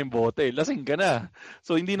 magagamit mo na yung bote. Lasing ka na.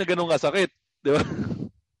 So, hindi na ganun kasakit. Di ba?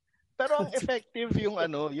 Pero ang effective yung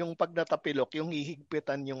yung pag natapilok, yung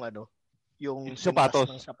hihigpitan yung yung sapatos.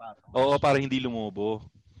 Ng sapatos. Oo, para hindi lumubo.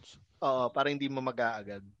 Oo, para hindi mamaga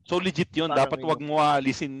agad. So, legit yun. Dapat wag mo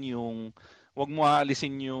aalisin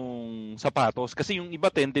yung sapatos. Kasi yung iba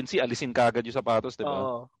tendency, alisin kagad yung sapatos, di ba?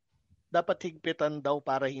 Oo. Dapat higpitan daw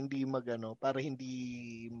para hindi para hindi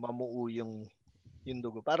mamuo yung Yung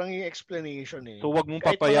dugo. Parang yung explanation eh. So wag mong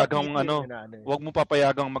Kahit papayagang mga ano, eh. wag mong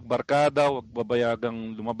papayagang magbarkada, wag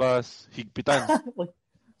babayagang lumabas, higpitan.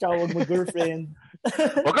 Tsaka wag mo girlfriend.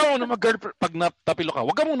 Wag ka muna mag-girlfriend pag natapilo ka.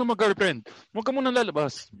 Wag ka muna mag-girlfriend. Wag ka muna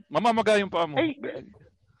lalabas. Mamamaga yung paa mo. Ay,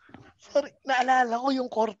 sorry, naalala ko yung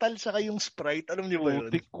Cortal saka yung Sprite. Alam niyo ba yun?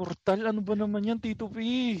 Putik, Cortal, ano ba naman yan, Tito P?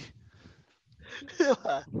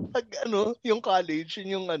 Diba? Pag yung college,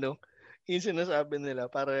 yun yung yung sinasabi nila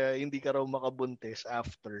para hindi ka raw makabuntis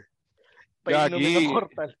after. Painumin ng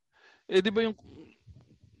Cortal. Eh, di ba yung...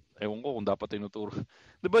 Ewan ko kung dapat tinuturo.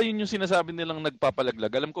 Di ba yun yung sinasabi nilang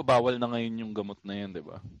nagpapalaglag? Alam ko bawal na ngayon yung gamot na yan, di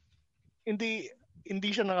ba? Hindi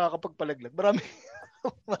siya nakakapagpalaglag.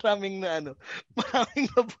 Maraming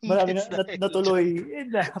nabuntis. Maraming natuloy.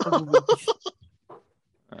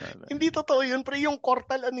 Hindi totoo yun, pre. Yung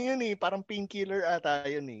Cortal, yun eh. Parang painkiller ata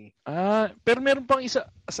yun eh. Pero meron pang isa,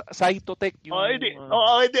 Cytotec. Yung, hindi.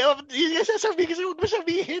 Hindi yung sasabihin kasi huwag mo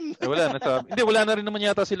sabihin. Wala na sabi. Hindi, wala na rin naman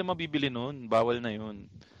yata sila mabibili noon. Bawal na yun.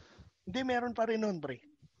 Hindi, meron pa rin noon, pre.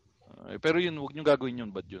 Pero yun, huwag nyo gagawin yun.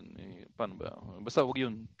 Ba't yun? Paano ba? Basta huwag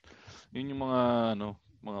yun. Yun yung mga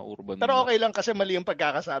urban. Pero okay lang kasi mali yung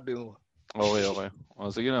pagkakasabi mo. Okay.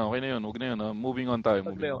 Sige na, okay na yun. Huwag na yun. Moving on tayo.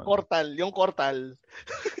 Yung Cortal.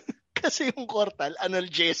 Kasi yung Cortal,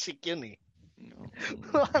 analgesic yun eh.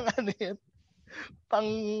 Yan?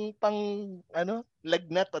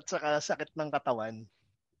 Lagnat at saka sakit ng katawan.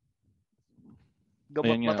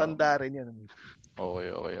 Gamot matanda rin yun.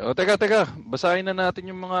 Okay. Teka. Basahin na natin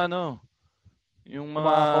yung mga yung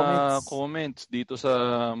mga comments dito sa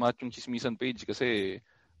Machong Chismisan page kasi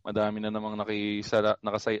madami na namang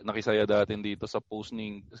nakisaya datin dito sa post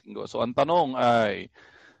ni Ingo. So, ang tanong ay,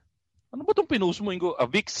 ano ba itong pinost mo, Ingo? A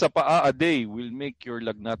Vicks sa paa a day will make your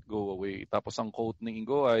lagnat go away. Tapos ang quote ni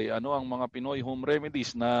Ingo ay, ano ang mga Pinoy home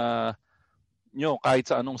remedies na nyo kahit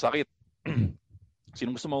sa anong sakit?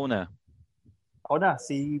 Sino gusto mauna? Ako na,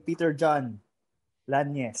 si Peter John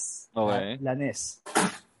Lanes. Okay. Lanes.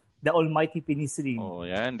 The Almighty Penicillin. Oh,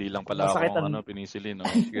 yan. Di lang pala ako penicillin.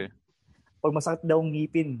 Sige. Pag masakit daw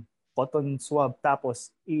ngipin, cotton swab,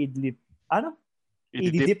 tapos iidlip.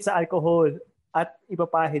 Ididip sa alcohol at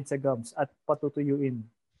ipapahid sa gums at patutuluin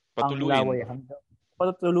ang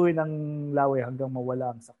laway hanggang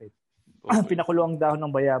mawala ang sakit. Okay. Pinakulo ang dahon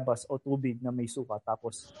ng bayabas o tubig na may suka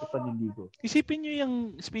tapos ipaniligo. Isipin nyo yung,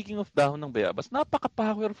 speaking of dahon ng bayabas,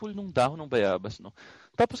 napaka-powerful nung dahon ng bayabas, no?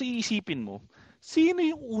 Tapos iisipin mo, sino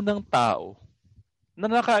yung unang tao na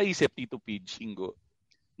nakaisip, Tito Pidge, Ingo,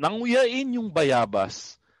 nanguyain yung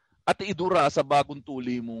bayabas at idura sa bagong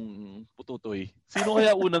tuli mong pututoy? Sino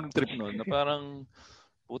kaya unang trip nun? Na parang,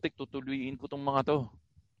 putik, tutuloyin ko tong mga to.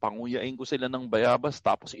 Panguyain ko sila ng bayabas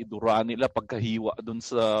tapos idura nila pagkahiwa dun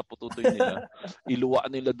sa pututoy nila. Iluwa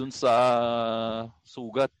nila dun sa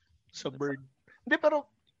sugat. Sa bird. Hindi, pero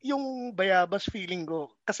yung bayabas feeling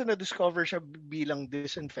ko, kasi na-discover siya bilang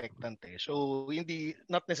disinfectant eh. So,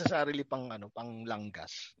 not necessarily pang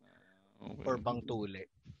langgas. Okay. Or pang tuli.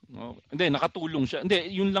 Hindi, nakatulong siya.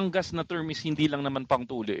 Hindi, yung langgas na term is hindi lang naman pang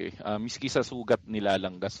tuli eh. Miski sa sugat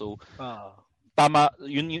nilalanggas. So, tama,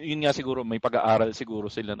 yun nga siguro, may pag-aaral siguro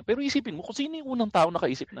sila. Pero isipin mo, kung sino yung unang tao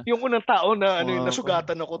nakaisip na? Yung unang tao na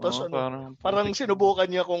nasugatan ako, tapos parang sinubukan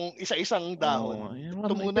niya kung isa-isang dahon.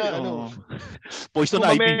 Ito muna, Poison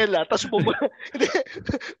ivy.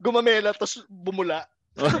 Gumamela, tapos bumula.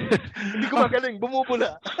 Hindi ko magaling,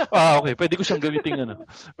 bumubula. Okay. Pwede ko siyang gamitin,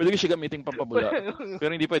 Pwede ko siya gamitin pampabula.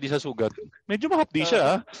 Pero hindi pwede sa sugat. Medyo mahapdi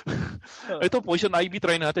siya, Ito, poison ivy,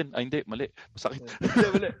 try natin. Hindi, mali. Masakit.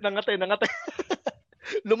 Mali. Nangate.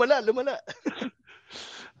 Lumala.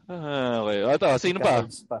 Okay. Ito, sino pa?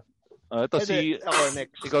 Ito, ako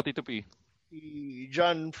next. Ikaw, Tito P. Si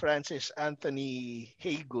John Francis Anthony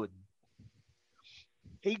Haygood.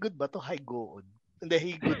 Haygood ba to? Haygood. Hindi,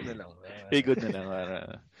 Haygood na lang. Haygood na lang.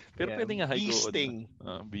 Pero pwede nga Haygood. Beasting.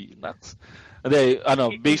 Nuts. Hindi,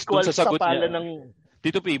 based dun sa sagot niya.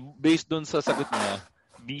 Tito P, based dun sa sagot niya,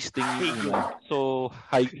 beasting yun. So,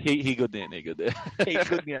 Haygood na yun.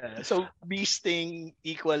 Haygood nga. So, beasting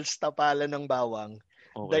equals tapalan ng bawang.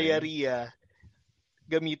 Okay. Diarrhea,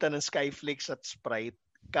 gamitan ng Skyflakes at Sprite.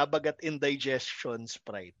 Kabagat indigestion,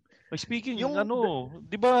 Sprite. Speaking,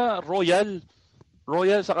 di ba Royal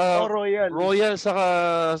saka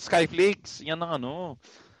Skyflakes. Yan ang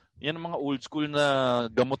yan ang mga old school na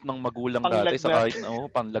gamot ng magulang dati sa kahit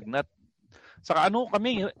panglagnat. Saka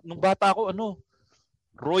kami nung bata ako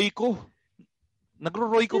Royco.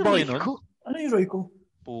 Nagro-Royco ba kayo nun? Ano yung Royco?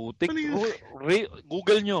 Putik.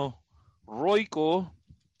 Google nyo. Royco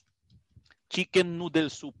chicken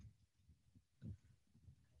noodle soup.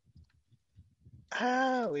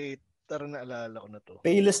 Wait. Tara, naalala ko na to.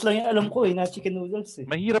 Payless lang yung alam ko na chicken noodles eh.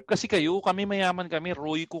 Mahirap kasi kayo. Kami mayaman kami.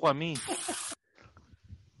 Royco kami.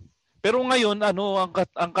 Pero ngayon,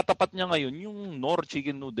 ang katapat niya ngayon, yung Knorr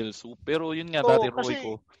chicken noodle soup. Pero yun nga, dati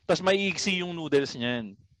Royco. Tapos may iksi yung noodles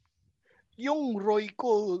niyan. Yung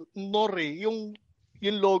Royco, Knorr yung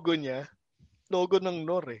logo niya, logo ng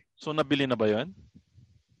Knorr So, nabili na ba yan?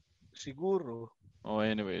 Siguro.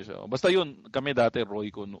 Anyway. So, basta yun, kami dati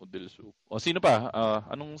Royco noodle soup. Sino pa?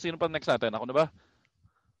 Sino pa next natin? Ako na ba?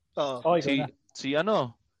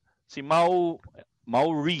 Si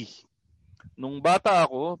Mauri. Nung bata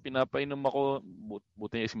ako, pinapainom ako,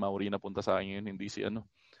 buti si Mauri na punta sa akin yun, hindi si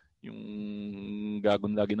yung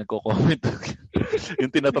gagon lagi nagko-comment.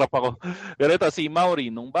 Yung tinatrap ako. Pero ito, si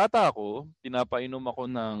Mauri, nung bata ako, pinapainom ako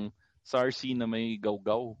ng Sarsi na may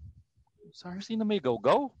gawgaw. Sarsi na may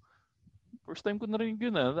gawgaw? First time ko na rin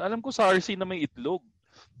yun. Alam ko Sarsi na may itlog.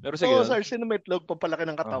 Pero sige. Sarsi na may itlog, papalaki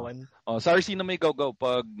ng katawan. Sarsi na may gawgaw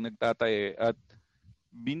pag nagtatae at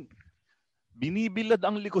binibilad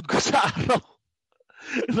ang likod ko sa araw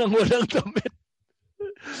nang walang damit.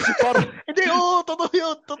 Hindi, totoo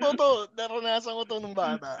yun. Totoo. Naranasan ko to nung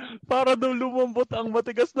bata. Para daw lumambot ang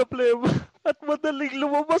matigas na plema at madaling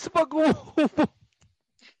lumabas pag umuupo.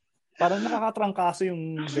 Parang nakakatrangkaso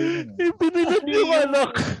yung Ibinilad yung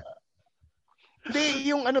anak. Hindi,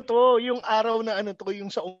 yung yung araw na yung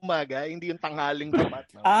sa umaga, hindi yung tanghaling tapat.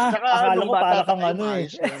 No? Akala ko para kang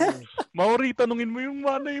Mauri, tanungin mo yung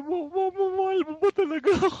manay mo. Mahal mo ba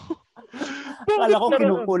talaga ako? Akala ko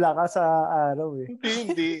kinukula ka sa araw eh.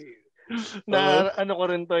 Hindi. Ko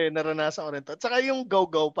rin to naranasan ko rin to. At saka yung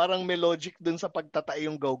gawgaw, parang may logic dun sa pagtatae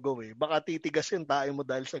yung gawgaw eh. Baka titigas yung tae mo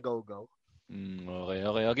dahil sa gawgaw. Okay.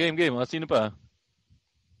 Game. Sino pa?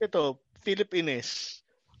 Ito, Philip Ines.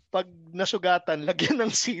 Pag nasugatan, lagyan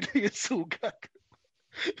ng sili yung sugat.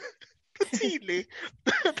 Sili.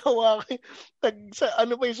 Tawa ko. Pa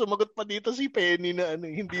yung sumagot pa dito si Penny na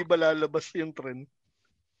hindi ba lalabas yung trend?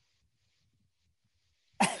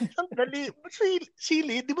 Ang dali.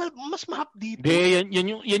 Sili, di ba mas mahap dito? Yan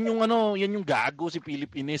yung gago si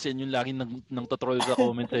Philip Ines. Yan yung lagi nang totroll sa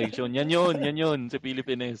comment section. Yan yun si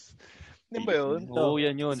Philip Ines. Yan ba yun?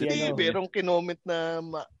 Yan yun. Hindi, merong kinoment na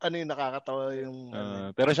yung nakakatawa yung...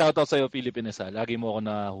 Pero shoutout sa'yo, Philippines ha. Lagi mo ako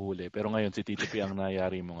nahuli. Pero ngayon, si Tito P ang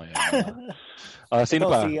nayari mo ngayon. Sino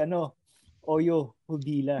pa? Si Oyo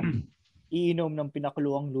Hubila. Iinom ng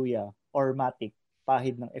pinakuluang luya or matic,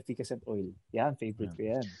 pahid ng efficacent oil. Yan, favorite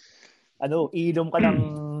ko yan. Iinom ka ng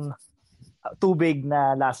tubig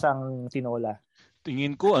na lasang tinola.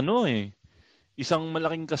 Tingin ko isang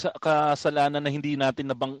malaking kasalanan na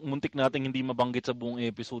muntik nating hindi mabanggit sa buong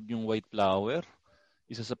episode yung white flower.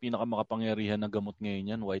 Isa sa pinakamakapangyarihan na gamot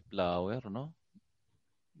ngayon yan, white flower, no?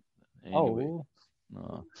 Anyway.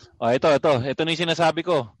 Ito na yung sinasabi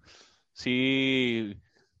ko. Si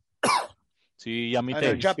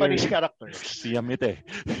Yamite. Japanese character. Si Yamite.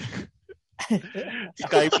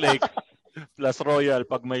 Skyflake plus Royal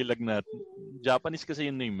pag may lagnat. Japanese kasi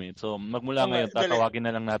yung name eh. So magmula ngayon tatawagin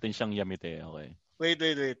na lang natin siyang Yamite. Okay. Wait.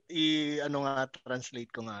 Translate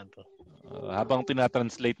ko nga ito. Habang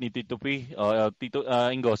tinatranslate ni Tito P, Tito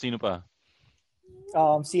Ingo, sino pa?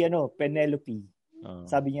 Si Penelope.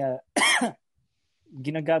 Sabi niya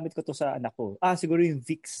ginagamit ko to sa anak ko. Siguro yung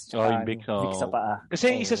Vicks. Yung Vicks. Vicks sa paa.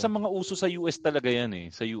 Kasi isa sa mga uso sa US talaga yan eh.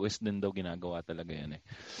 Sa US din daw ginagawa talaga yan eh.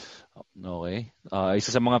 Okay.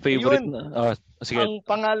 Isa sa mga favorite. Sige. Ang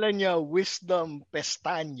pangalan niya, Wisdom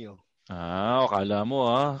Pestaño. Akala mo.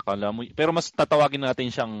 Pero mas tatawagin natin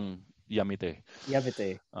siyang Yamite.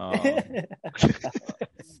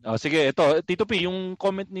 Sige, ito. Tito P, yung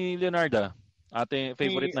comment ni Leonardo. Ate,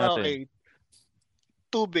 favorite natin. Okay.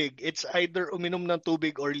 Tubig. It's either uminom ng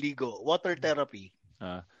tubig or ligo. Water therapy.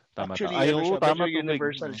 Tama. Actually, tama.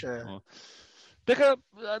 Universal siya. Teka,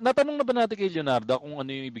 natanong na ba natin kay Leonardo kung ano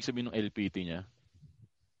yung ibig sabihin ng LPT niya?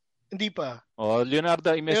 Hindi pa.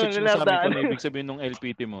 Leonardo, i-message mo sa amin kung ano ibig sabihin ng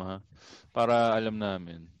LPT mo, ha? Para alam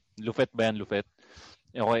namin. Lufet ba yan, Lufet?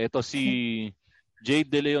 Okay, ito si Jade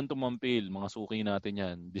De Leon Tumampil. Mga suki natin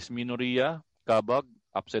yan. Dysmenorrhea, kabag,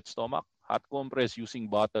 upset stomach, hot compress using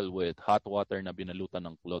bottle with hot water na binalutan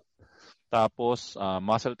ng cloth. Tapos,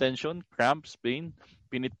 muscle tension, cramps, pain,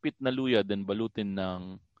 pinitpit na luya, then balutin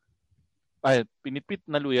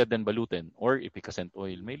or efficacent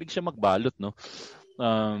oil. Mahilig siya magbalot, no?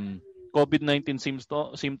 COVID-19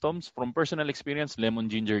 symptoms from personal experience, lemon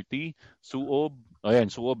ginger tea, suob.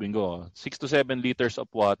 Suob, bingo. 6 to 7 liters of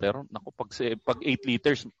water. Naku, pag 8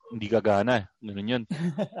 liters, hindi gagana. Ganun yun.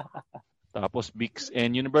 Tapos Vicks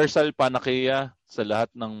and Universal Panacea sa lahat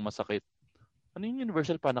ng masakit. Ano yung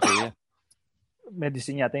Universal Panacea?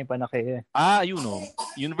 medicine yata yung panakea. Yun o.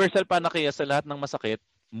 Universal panakea sa lahat ng masakit,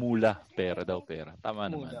 mula. Pera daw, pera.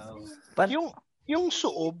 Tama naman. Yung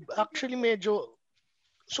suob, actually medyo,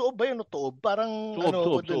 suob ba yun o tuob? Parang,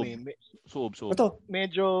 suob. Suob.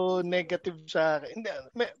 Medyo negative sa, hindi,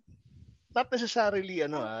 not necessarily,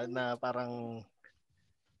 na parang,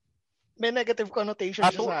 may negative connotation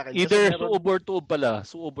siya sa akin. Either suob or tuob pala.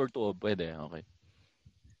 Suob or tuob. Pwede, okay.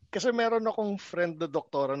 Kasi meron akong friend na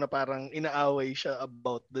doktora na parang inaaway siya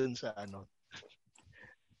about dun sa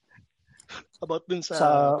about dun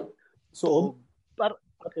sa suob?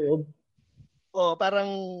 Tuob?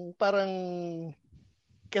 Parang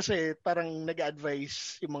kasi parang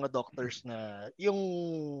nag-advise yung mga doctors na yung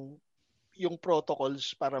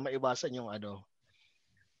protocols para maiwasan yung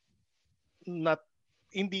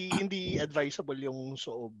hindi advisable yung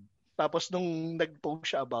suob. Tapos nung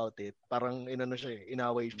nag-post siya about it, parang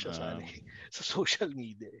inaway siya sa social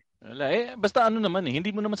media. Wala, basta naman hindi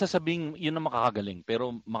mo naman sasabing yun ang makakagaling, pero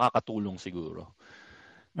makakatulong siguro.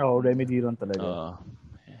 Remedy lang talaga.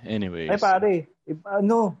 Anyways. Ay pare,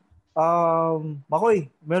 Makoy,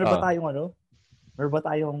 meron ba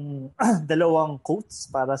tayong dalawang quotes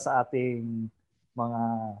para sa ating mga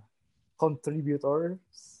contributors?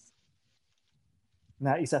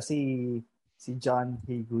 Na isa si John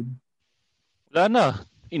Haygood. Wala na.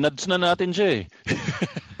 Inads na natin siya eh.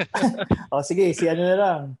 Sige, si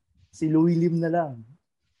Louis Lim na lang.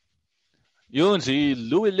 Yun, si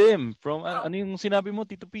Louis Lim from, ano yung sinabi mo,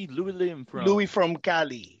 Tito P? Louis Lim from... Louis from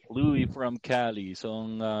Cali. Louis from Cali. So,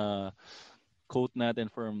 ang quote natin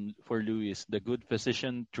for Louis, the good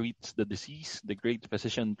physician treats the disease, the great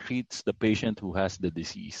physician treats the patient who has the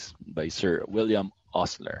disease, by Sir William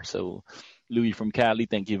Osler. So, Louis from Cali,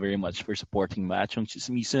 thank you very much for supporting Machong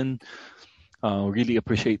Chismisan. Really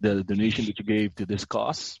appreciate the donation that you gave to this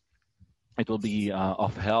cause. It will be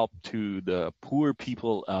of help to the poor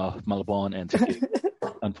people of Malabon and Sikig.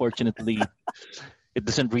 Unfortunately, it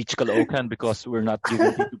doesn't reach Caloocan because we're not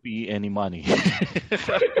giving P2P any money.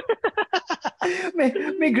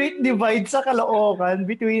 may great divide sa Caloocan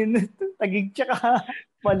between Taguig tsaka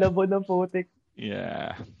Malabon ng putik.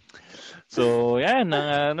 Yeah. So, yan.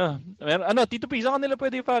 Tito P, saan kanila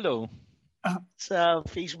pwede i-follow? Sa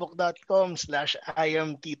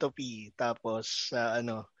facebook.com/IamTitoP. Tapos,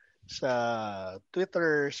 sa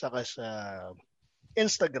Twitter, saka sa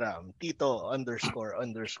Instagram,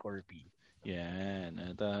 Tito__P. Yan.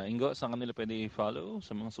 At Ingo, saan kanila pwede i-follow?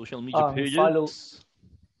 Sa mga social media pages?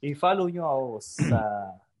 I-follow nyo ako sa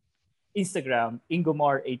Instagram,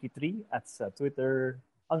 Ingomar83, at sa Twitter,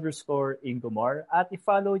 _Ingomar. At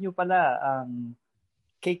i-follow nyo pala ang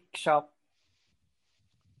cake shop.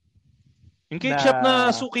 Yung cake shop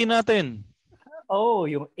na suki natin.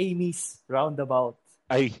 Yung Amy's Roundabout.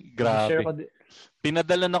 Ay, grabe.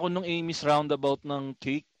 Pinadalan ako nung Amy's Roundabout ng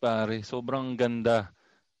cake, pare. Sobrang ganda.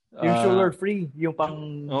 Yung sugar-free, yung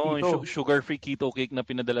pang keto. Yung sugar-free keto cake na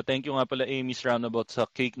pinadala. Thank you nga pala, Amy's Roundabout, sa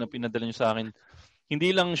cake na pinadala nyo sa akin.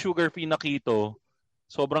 Hindi lang sugar-free na keto,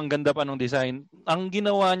 sobrang ganda pa ng design. Ang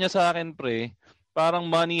ginawa niya sa akin, pre,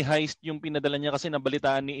 parang Money Heist yung pinadala niya kasi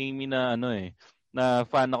nabalitaan ni Amy na na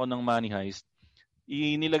fan ako ng Money Heist.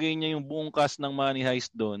 Inilagay niya yung buong cast ng Money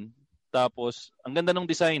Heist doon. Tapos, ang ganda ng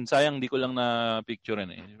design. Sayang, di ko lang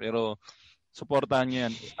na-picturean eh. Pero, supportahan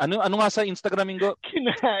niyo yan. Ano nga sa Instagram, Ingo?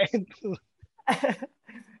 Kinain ko.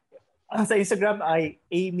 Sa Instagram ay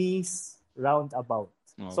Amy's Roundabout.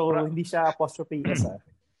 So, hindi siya apostrophe S.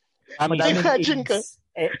 Imagine ka.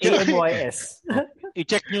 AMYS.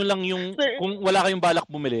 I-check nyo lang yung, kung wala kayong balak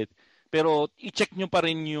bumili, pero i-check nyo pa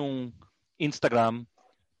rin yung Instagram.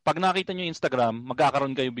 Pag nakita nyo yung Instagram,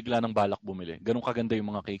 magkakaroon kayo bigla ng balak bumili. Ganun kaganda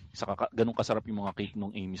yung mga cake, ganun kasarap yung mga cake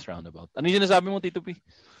ng Amy's Roundabout. Ano yung sinasabi mo, Tito P?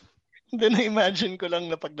 Hindi, na-imagine ko lang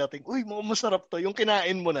na pagdating, masarap to. Yung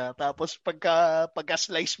kinain mo na, tapos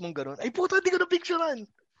pagka-slice mong gano'n, ay puta, hindi ko na-picturean.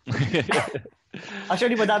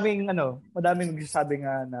 Actually, madaming nagsasabi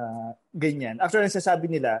nga na ganyan. Actually, nagsasabi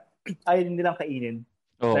nila, ayaw nilang kainin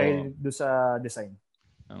dahil doon sa design.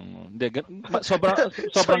 Sobrang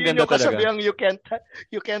ganda talaga. Sabi yung you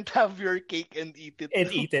can't have your cake and eat it.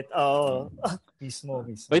 Mismo.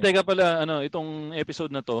 Wait, teka pala, itong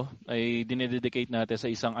episode na to ay dinededicate natin sa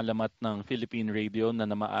isang alamat ng Philippine Radio na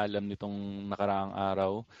namaalam nitong nakaraang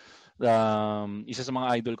araw. Isa sa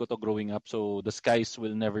mga idol ko to growing up, so the skies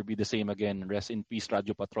will never be the same again. Rest in peace,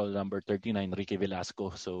 Radyo Patrol number 39, Ricky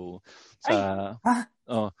Velasco. So,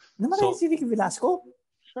 namatay si Ricky Velasco?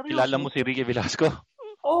 Kilala mo si Ricky Velasco?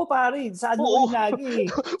 Oo, pare. Sa ano Oo. yun lagi?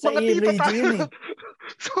 Sa Mga tito radio yun eh.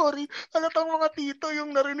 Sorry, halatang mga tito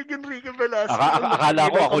yung narinig yung Ricky Velasco. Akala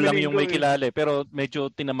ko ako lang yung may kilala pero medyo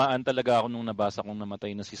tinamaan talaga ako nung nabasa kong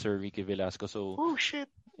namatay na si Sir Ricky Velasco. So, oh shit.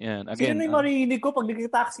 Yan, again. Sino yung marinig ko pag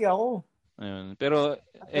nagkitaxi ako? Ayun. Pero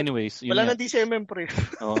anyways, yun wala nang DCMM pre.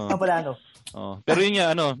 Wala no. Pero yun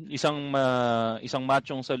nga, isang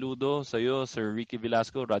machong saludo sa iyo, Sir Ricky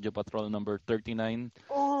Velasco, Radio Patrol number 39.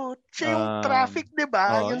 Oh, siya yung traffic, 'di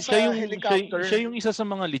ba? Yung sa helicopter. Siya yung isa sa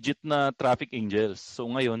mga legit na traffic angels. So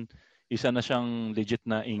ngayon, isa na siyang legit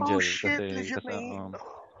na angel kasi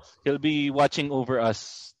he'll be watching over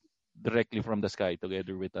us directly from the sky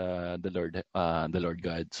together with the Lord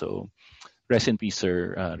God. So rest in peace,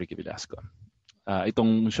 Sir Ricky Velasco.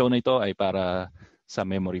 Itong show na ito ay para sa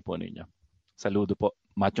memory po ninyo. Saludo po.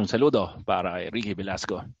 Machong saludo para kay Ricky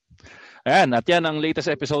Velasco. Ayan, at yan ang latest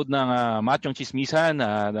episode ng Machong Chismisan.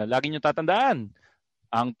 Lagi nyo tatandaan,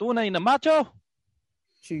 ang tunay na macho,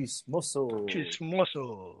 Chismoso.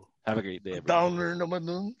 Have a great day, everyone. Downer naman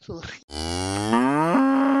nun. Sorry.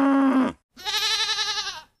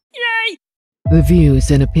 The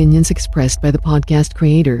views and opinions expressed by the podcast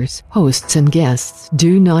creators, hosts, and guests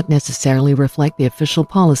do not necessarily reflect the official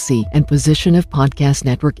policy and position of Podcast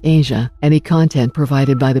Network Asia. Any content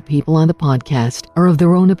provided by the people on the podcast are of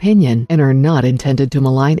their own opinion and are not intended to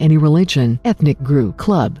malign any religion, ethnic group,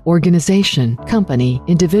 club, organization, company,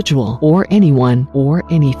 individual, or anyone or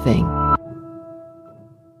anything.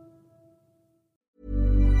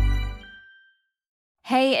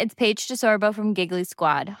 Hey, it's Paige DeSorbo from Giggly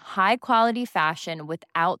Squad. High quality fashion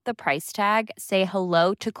without the price tag. Say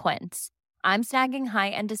hello to Quince. I'm snagging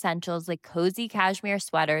high-end essentials like cozy cashmere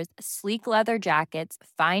sweaters, sleek leather jackets,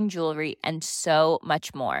 fine jewelry, and so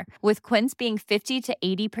much more. With Quince being 50 to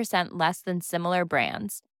 80% less than similar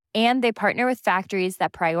brands. And they partner with factories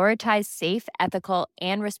that prioritize safe, ethical,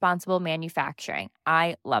 and responsible manufacturing.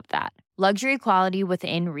 I love that. Luxury quality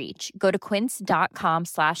within reach. Go to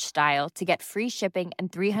quince.com/style to get free shipping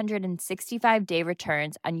and 365-day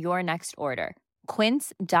returns on your next order.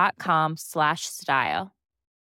 Quince.com/style.